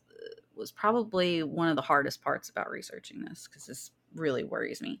this was probably one of the hardest parts about researching this, because this really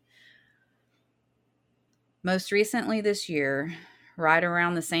worries me. Most recently this year, right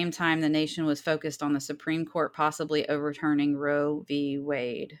around the same time the nation was focused on the Supreme Court possibly overturning Roe v.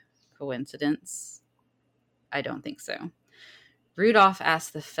 Wade. Coincidence? I don't think so. Rudolph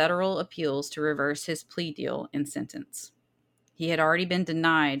asked the federal appeals to reverse his plea deal and sentence. He had already been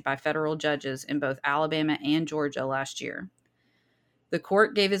denied by federal judges in both Alabama and Georgia last year. The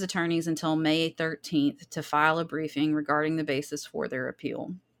court gave his attorneys until May 13th to file a briefing regarding the basis for their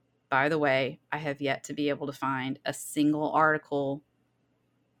appeal. By the way, I have yet to be able to find a single article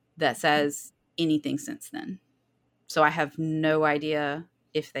that says anything since then. So I have no idea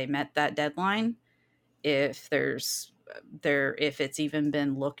if they met that deadline, if it's even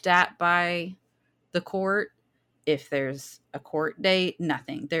been looked at by the court, if there's a court date.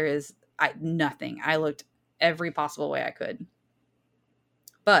 Nothing. Nothing. I looked every possible way I could.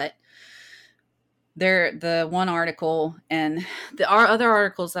 But the one article and the other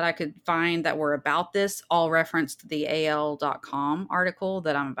articles that I could find that were about this all referenced the AL.com article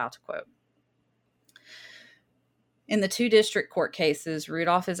that I'm about to quote. In the 2 district court cases,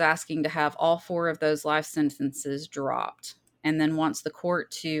 Rudolph is asking to have all 4 of those life sentences dropped, and then wants the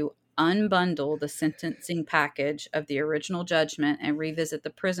court to unbundle the sentencing package of the original judgment and revisit the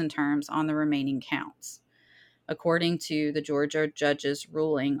prison terms on the remaining counts, according to the Georgia judge's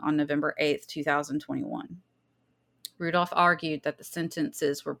ruling on November 8th, 2021. Rudolph argued that the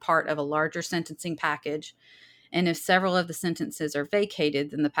sentences were part of a larger sentencing package, and if several of the sentences are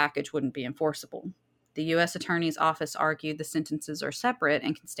vacated, then the package wouldn't be enforceable. The U.S. Attorney's Office argued the sentences are separate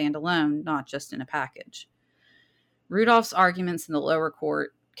and can stand alone, not just in a package. Rudolph's arguments in the lower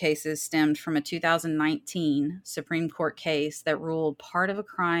court cases stemmed from a 2019 Supreme Court case that ruled part of a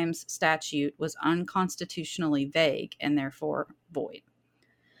crime's statute was unconstitutionally vague and therefore void.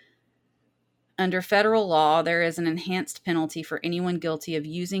 Under federal law, there is an enhanced penalty for anyone guilty of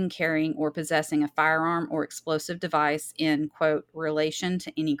using, carrying, or possessing a firearm or explosive device in, quote, relation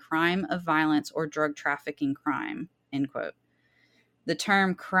to any crime of violence or drug trafficking crime, end quote. The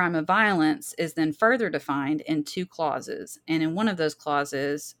term crime of violence is then further defined in 2 clauses, and in one of those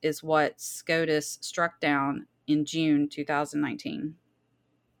clauses is what SCOTUS struck down in June 2019.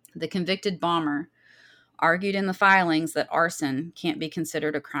 The convicted bomber argued in the filings that arson can't be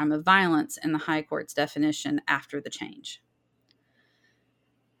considered a crime of violence in the High Court's definition after the change.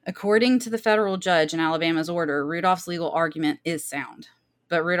 According to the federal judge in Alabama's order, Rudolph's legal argument is sound.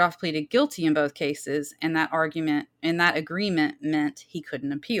 But Rudolph pleaded guilty in both cases, and that agreement meant he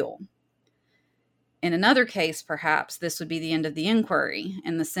couldn't appeal. In another case, perhaps, this would be the end of the inquiry,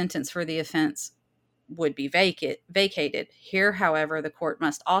 and the sentence for the offense would be vacated. Here, however, the court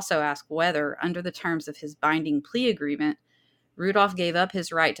must also ask whether, under the terms of his binding plea agreement, Rudolph gave up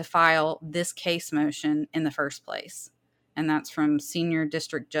his right to file this case motion in the first place. And that's from Senior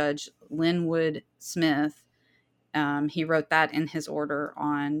District Judge Linwood Smith. He wrote that in his order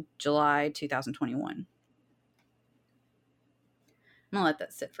on July 2021. I'm going to let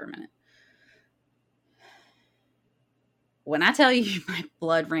that sit for a minute. When I tell you my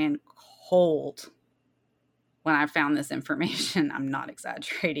blood ran cold when I found this information, I'm not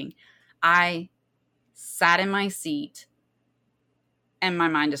exaggerating. I sat in my seat and my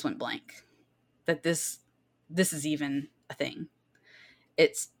mind just went blank that this is even a thing.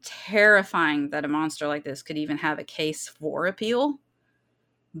 It's terrifying that a monster like this could even have a case for appeal,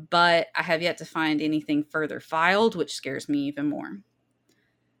 but I have yet to find anything further filed, which scares me even more.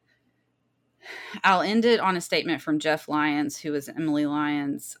 I'll end it on a statement from Jeff Lyons, who is Emily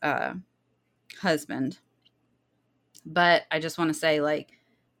Lyons' husband. But I just want to say, like,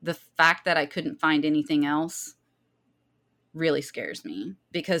 the fact that I couldn't find anything else really scares me,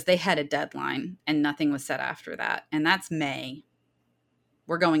 because they had a deadline and nothing was set after that. And that's May.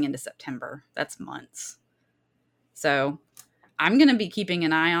 We're going into September. That's months. So I'm going to be keeping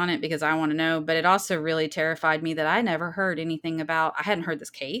an eye on it because I want to know. But it also really terrified me that I never heard anything about, I hadn't heard this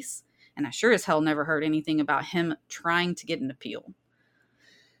case. And I sure as hell never heard anything about him trying to get an appeal.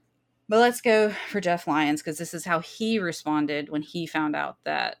 But let's go for Jeff Lyons, because this is how he responded when he found out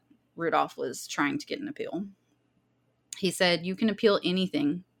that Rudolph was trying to get an appeal. He said, "You can appeal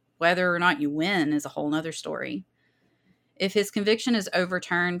anything. Whether or not you win is a whole nother story. If his conviction is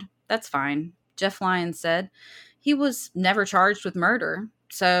overturned, that's fine." Jeff Lyons said, "He was never charged with murder,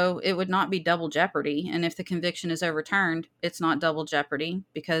 so it would not be double jeopardy. And if the conviction is overturned, it's not double jeopardy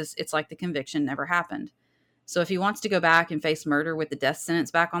because it's like the conviction never happened. So if he wants to go back and face murder with the death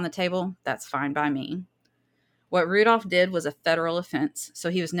sentence back on the table, that's fine by me." What Rudolph did was a federal offense, so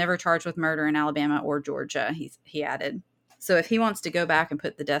he was never charged with murder in Alabama or Georgia, he added. So if he wants to go back and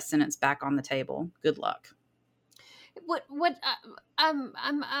put the death sentence back on the table, good luck.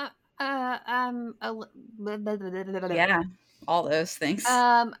 Yeah, all those things.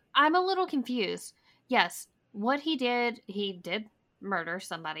 I'm a little confused. Yes, what he did murder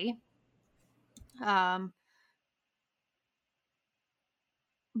somebody. But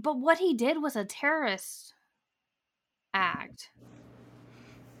what he did was a terrorist act,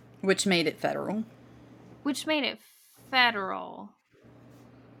 Which made it federal.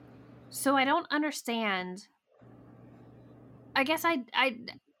 So I don't understand. I guess I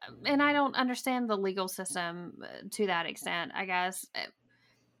don't understand the legal system to that extent, I guess.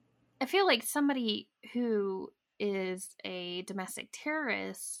 I feel like somebody who is a domestic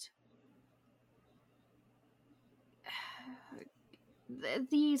terrorist,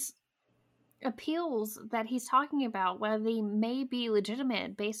 these appeals that he's talking about, whether they may be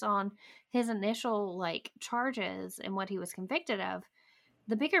legitimate based on his initial like charges and what he was convicted of,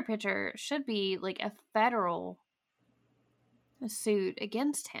 the bigger picture should be like a federal suit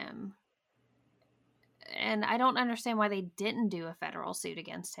against him. And I don't understand why they didn't do a federal suit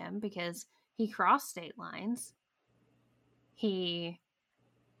against him, because he crossed state lines. He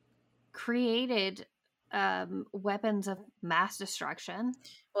created weapons of mass destruction.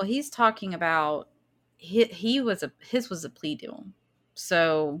 Well, he's talking about his was a plea deal.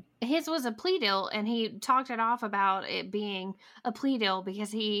 So his was a plea deal, and he talked it off about it being a plea deal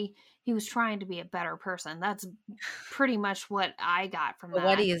because he was trying to be a better person. That's pretty much what I got from that.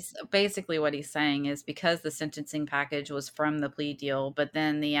 What he's saying is, because the sentencing package was from the plea deal, but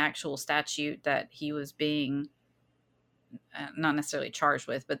then the actual statute that he was being not necessarily charged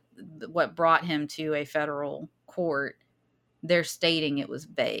with, but what brought him to a federal court, they're stating it was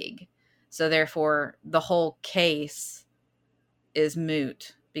vague. So therefore, the whole case is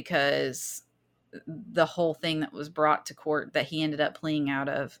moot, because the whole thing that was brought to court that he ended up pleading out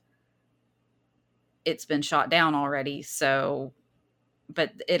of, it's been shot down already. So,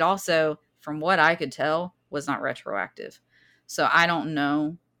 but it also, from what I could tell, was not retroactive. So I don't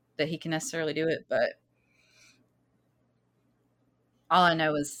know that he can necessarily do it, but all I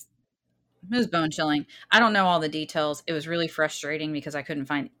know is it was bone chilling. I don't know all the details. It was really frustrating because I couldn't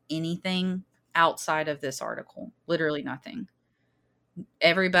find anything outside of this article. Literally nothing.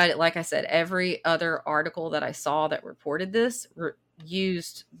 Everybody, like I said, every other article that I saw that reported this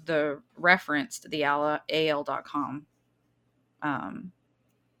used the reference to the AL.com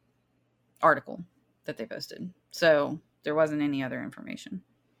article that they posted. So there wasn't any other information.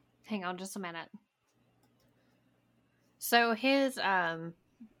 Hang on just a minute. So his it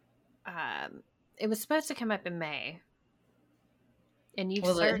was supposed to come up in May. And you've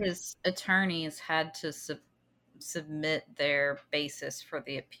His attorneys had to submit their basis for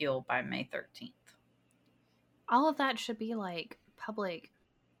the appeal by May 13th. all of that should be like public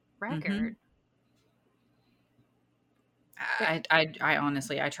record. I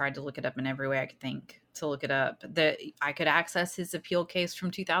honestly, I tried to look it up in every way I could think to look it up. That I could access his appeal case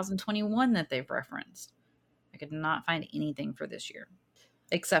from 2021 that they've referenced. I could not find anything for this year,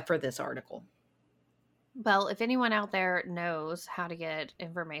 except for this article. Well, if anyone out there knows how to get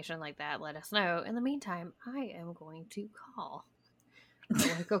information like that, let us know. In the meantime, I am going to call the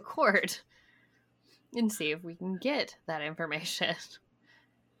local court and see if we can get that information.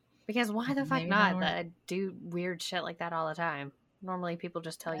 Because why the fuck Maybe not? That I do weird shit like that all the time. Normally people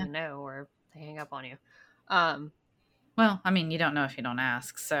just tell you no or they hang up on you. Well, I mean, you don't know if you don't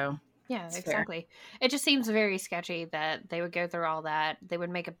ask, so yeah, it's exactly. Fair. It just seems very sketchy that they would go through all that. They would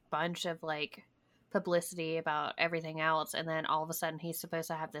make a bunch of like publicity about everything else, and then all of a sudden he's supposed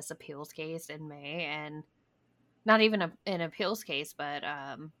to have this appeals case in May, and not even an appeals case, but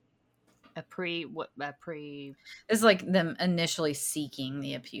it's like them initially seeking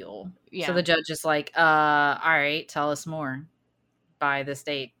the appeal. Yeah. So the judge is like, all right, tell us more by this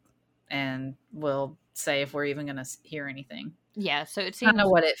date, and we'll say if we're even going to hear anything. Yeah, so it seems... I don't know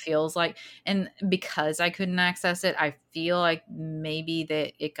what it feels like. And because I couldn't access it, I feel like maybe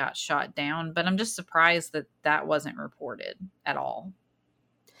that it got shot down, but I'm just surprised that that wasn't reported at all.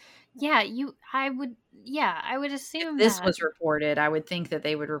 Yeah, I would assume if this was reported, I would think that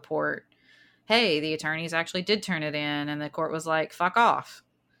they would report, hey, the attorneys actually did turn it in, and the court was like, fuck off.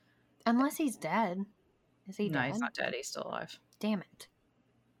 Unless he's dead. Is he dead? No, he's not dead. He's still alive. Damn it.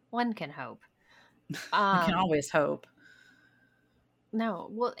 One can hope. We can always hope. No,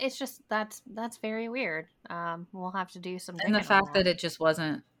 well, it's just that's very weird. We'll have to do some. And the fact that it just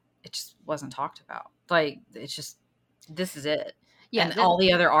wasn't talked about. Like, it's just, this is it. Yeah, and all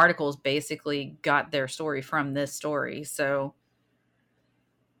the other articles basically got their story from this story. So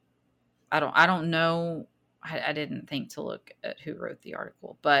I don't know. I didn't think to look at who wrote the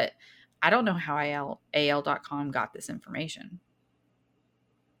article, but I don't know how AL.com got this information.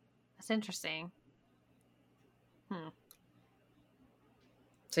 That's interesting.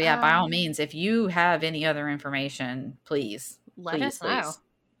 So yeah, by all means, if you have any other information, please let us know.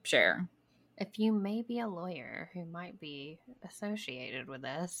 Share. If you may be a lawyer who might be associated with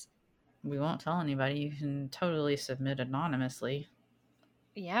this. We won't tell anybody. You can totally submit anonymously.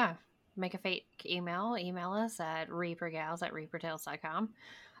 Yeah. Make a fake email. Email us at reapergals@reapertales.com.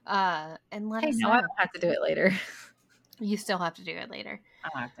 And let us know. I don't have to do it later. You still have to do it later. I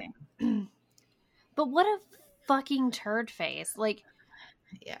don't have to. But what a fucking turd face. Like,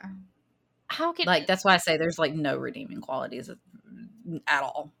 yeah. How can... Like, that's why I say there's, like, no redeeming qualities at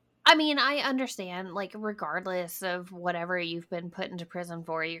all. I mean, I understand, like, regardless of whatever you've been put into prison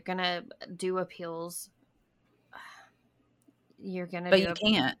for, you're gonna do appeals. You're gonna But you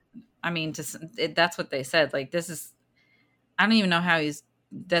can't. I mean, that's what they said. Like, this is... I don't even know how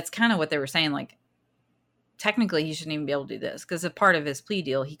that's kind of what they were saying. Like, technically, he shouldn't even be able to do this. Because as part of his plea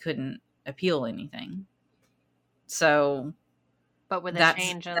deal, he couldn't appeal anything. So... But with a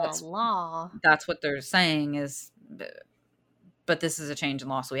change in the law... That's what they're saying is... But this is a change in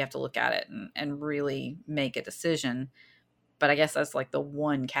law, so we have to look at it and really make a decision. But I guess that's like the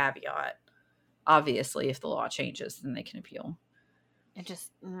one caveat. Obviously, if the law changes, then they can appeal. It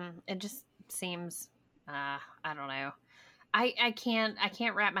just seems... I don't know. I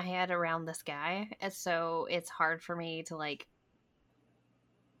can't wrap my head around this guy, and so it's hard for me to, like,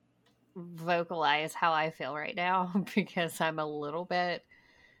 vocalize how I feel right now because I'm a little bit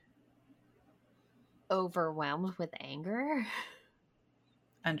overwhelmed with anger.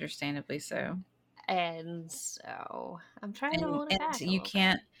 Understandably so. And so I'm trying to hold it back. You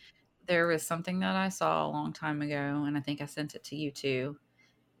can't... There was something that I saw a long time ago, and I think I sent it to you too.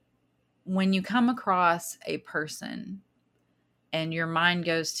 When you come across a person and your mind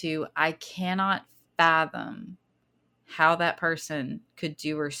goes to, I cannot fathom how that person could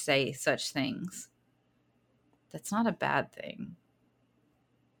do or say such things, that's not a bad thing.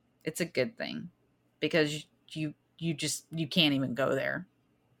 It's a good thing, because you can't even go there.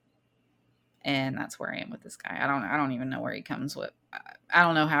 And that's where I am with this guy. I don't even know where he comes with. I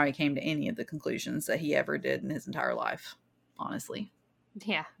don't know how he came to any of the conclusions that he ever did in his entire life, honestly.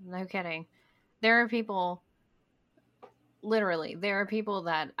 Yeah, no kidding. There are people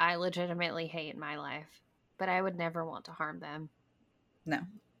that I legitimately hate in my life, but I would never want to harm them. No.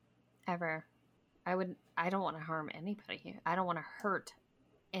 ever. I don't want to harm anybody. I don't want to hurt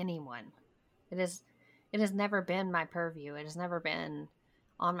anyone. It has never been my purview. It has never been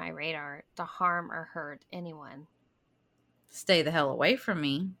on my radar to harm or hurt anyone. Stay the hell away from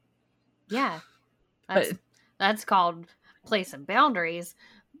me. Yeah. But That's called placing boundaries.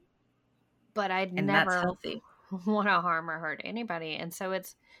 But I'd and that's never healthy. want to harm or hurt anybody. And so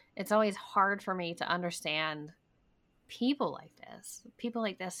it's always hard for me to understand people like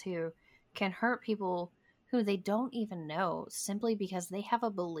this who can hurt people who they don't even know simply because they have a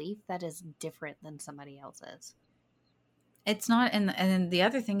belief that is different than somebody else's. It's not, and the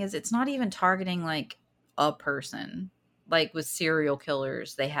other thing is, it's not even targeting like a person. Like with serial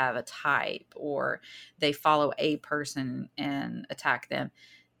killers, they have a type or they follow a person and attack them.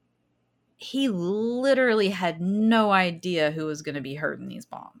 He literally had no idea who was going to be hurt in these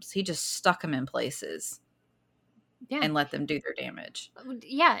bombs. He just stuck them in places and let them do their damage.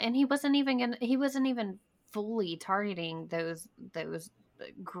 Yeah, and he wasn't even fully targeting those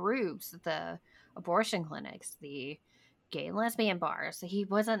groups, the abortion clinics, the gay and lesbian bars. He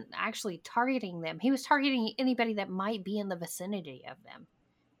wasn't actually targeting them. He was targeting anybody that might be in the vicinity of them.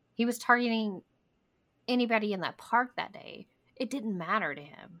 He was targeting anybody in that park that day. It didn't matter to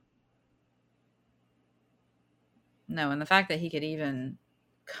him. No, and the fact that he could even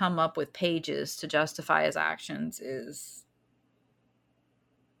come up with pages to justify his actions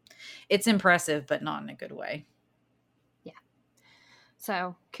it's impressive, but not in a good way. Yeah.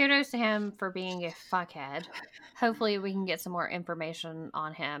 So kudos to him for being a fuckhead. Hopefully we can get some more information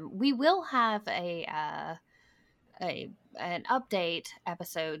on him. We will have an update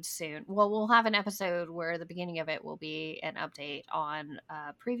episode soon. Well, we'll have an episode where the beginning of it will be an update on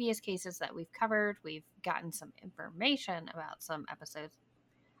previous cases that we've covered. We've gotten some information about some episodes.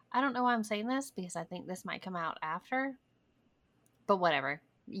 I don't know why I'm saying this because I think this might come out after, but whatever.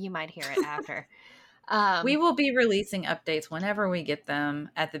 You might hear it after. We will be releasing updates whenever we get them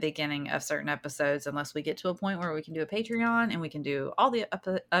at the beginning of certain episodes, unless we get to a point where we can do a Patreon and we can do all the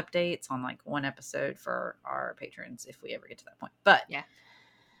updates on like one episode for our patrons if we ever get to that point. But yeah.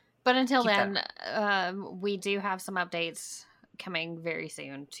 But until then, we do have some updates coming very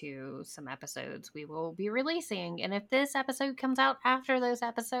soon to some episodes we will be releasing. And if this episode comes out after those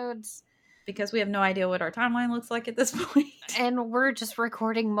episodes, because we have no idea what our timeline looks like at this point. And we're just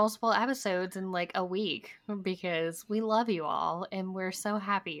recording multiple episodes in like a week because we love you all and we're so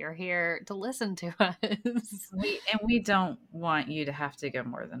happy you're here to listen to us. We don't want you to have to go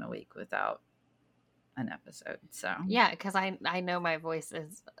more than a week without an episode. So yeah, because I know my voice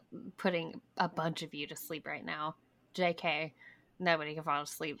is putting a bunch of you to sleep right now. JK, nobody can fall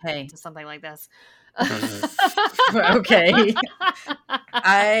asleep to something like this. Okay.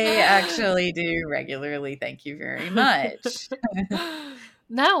 I actually do regularly. Thank you very much.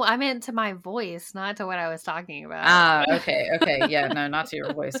 No, I meant to my voice, not to what I was talking about. Okay. Yeah, no, not to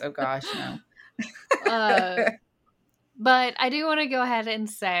your voice. Oh gosh, no. But I do want to go ahead and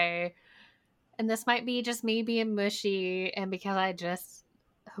say, and this might be just me being mushy and because I just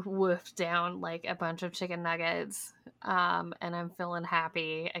woofed down like a bunch of chicken nuggets and I'm feeling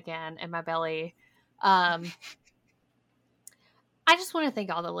happy again in my belly. I just want to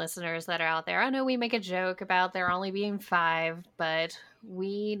thank all the listeners that are out there. I know we make a joke about there only being 5, but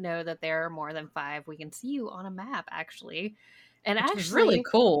we know that there are more than 5. We can see you on a map, actually. And which actually, is really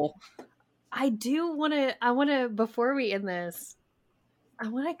cool. I want to, before we end this, I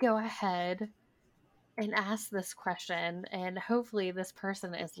want to go ahead and ask this question, and hopefully this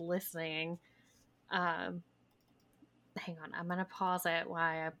person is listening. Hang on, I'm going to pause it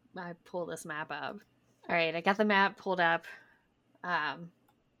while I pull this map up. All right, I got the map pulled up. And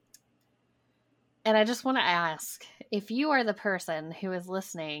I just want to ask, if you are the person who is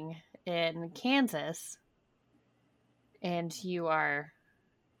listening in Kansas and you are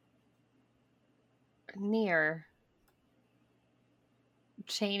near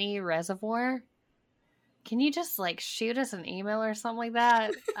Cheney Reservoir, can you just like shoot us an email or something like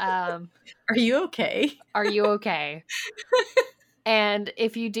that? Are you okay? Are you okay? And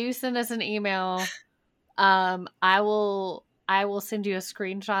if you do send us an email, I will send you a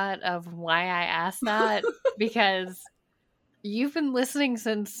screenshot of why I asked that because you've been listening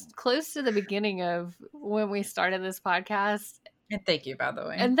since close to the beginning of when we started this podcast. And thank you, by the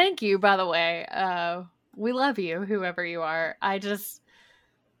way. We love you, whoever you are. I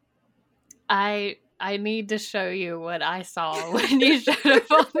need to show you what I saw when you showed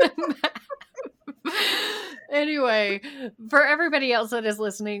up on the map. Anyway, for everybody else that is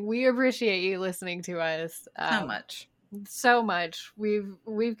listening, we appreciate you listening to us. So much.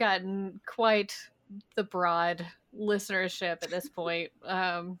 We've gotten quite the broad listenership at this point.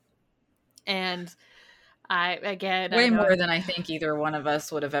 And I Way know, more than I think either one of us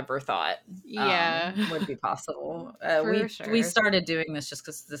would have ever thought yeah, would be possible. for We sure. started doing this just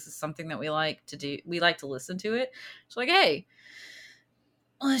because this is something that we like to do. We like to listen to it. It's like, hey,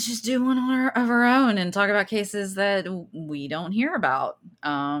 let's just do one of our own and talk about cases that we don't hear about.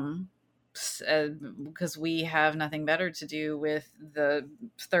 Because we have nothing better to do with the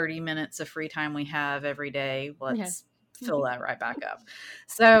 30 minutes of free time we have every day. Let's fill that right back up.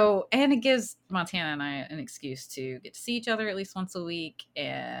 So, and it gives Montana and I an excuse to get to see each other at least once a week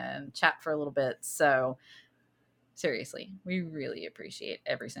and chat for a little bit. So, seriously, we really appreciate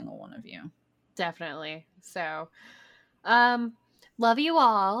every single one of you. Definitely. So, love you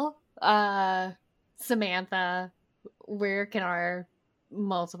all. Samantha, where can our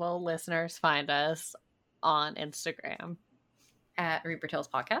multiple listeners find us on Instagram? At Reaper Tales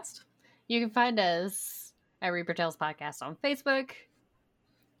Podcast. You can find us at Reaper Tales Podcast on Facebook.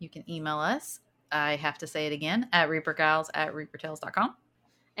 You can email us. I have to say it again, at reapergals@reapertales.com.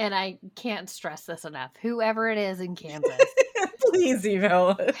 And I can't stress this enough. Whoever it is in Kansas, please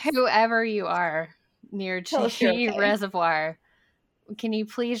email us. Whoever you are near Chi okay. Reservoir, can you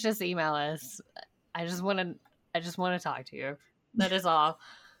please just email us? I just want to talk to you. That is all.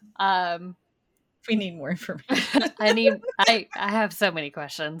 We need more information. I have so many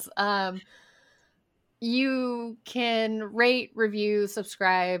questions. You can rate, review,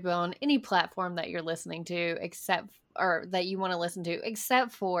 subscribe on any platform that you're listening to, or that you want to listen to,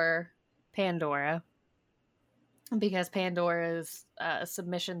 except for Pandora, because Pandora's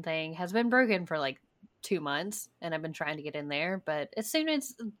submission thing has been broken for like 2 months, and I've been trying to get in there. But as soon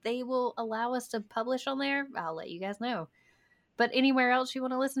as they will allow us to publish on there, I'll let you guys know. But anywhere else you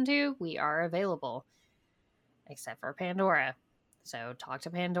want to listen to, we are available, except for Pandora. So talk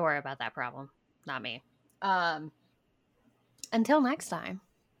to Pandora about that problem, not me. Until next time.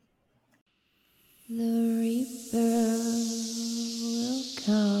 The Reaper will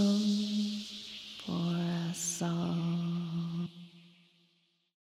come for us all.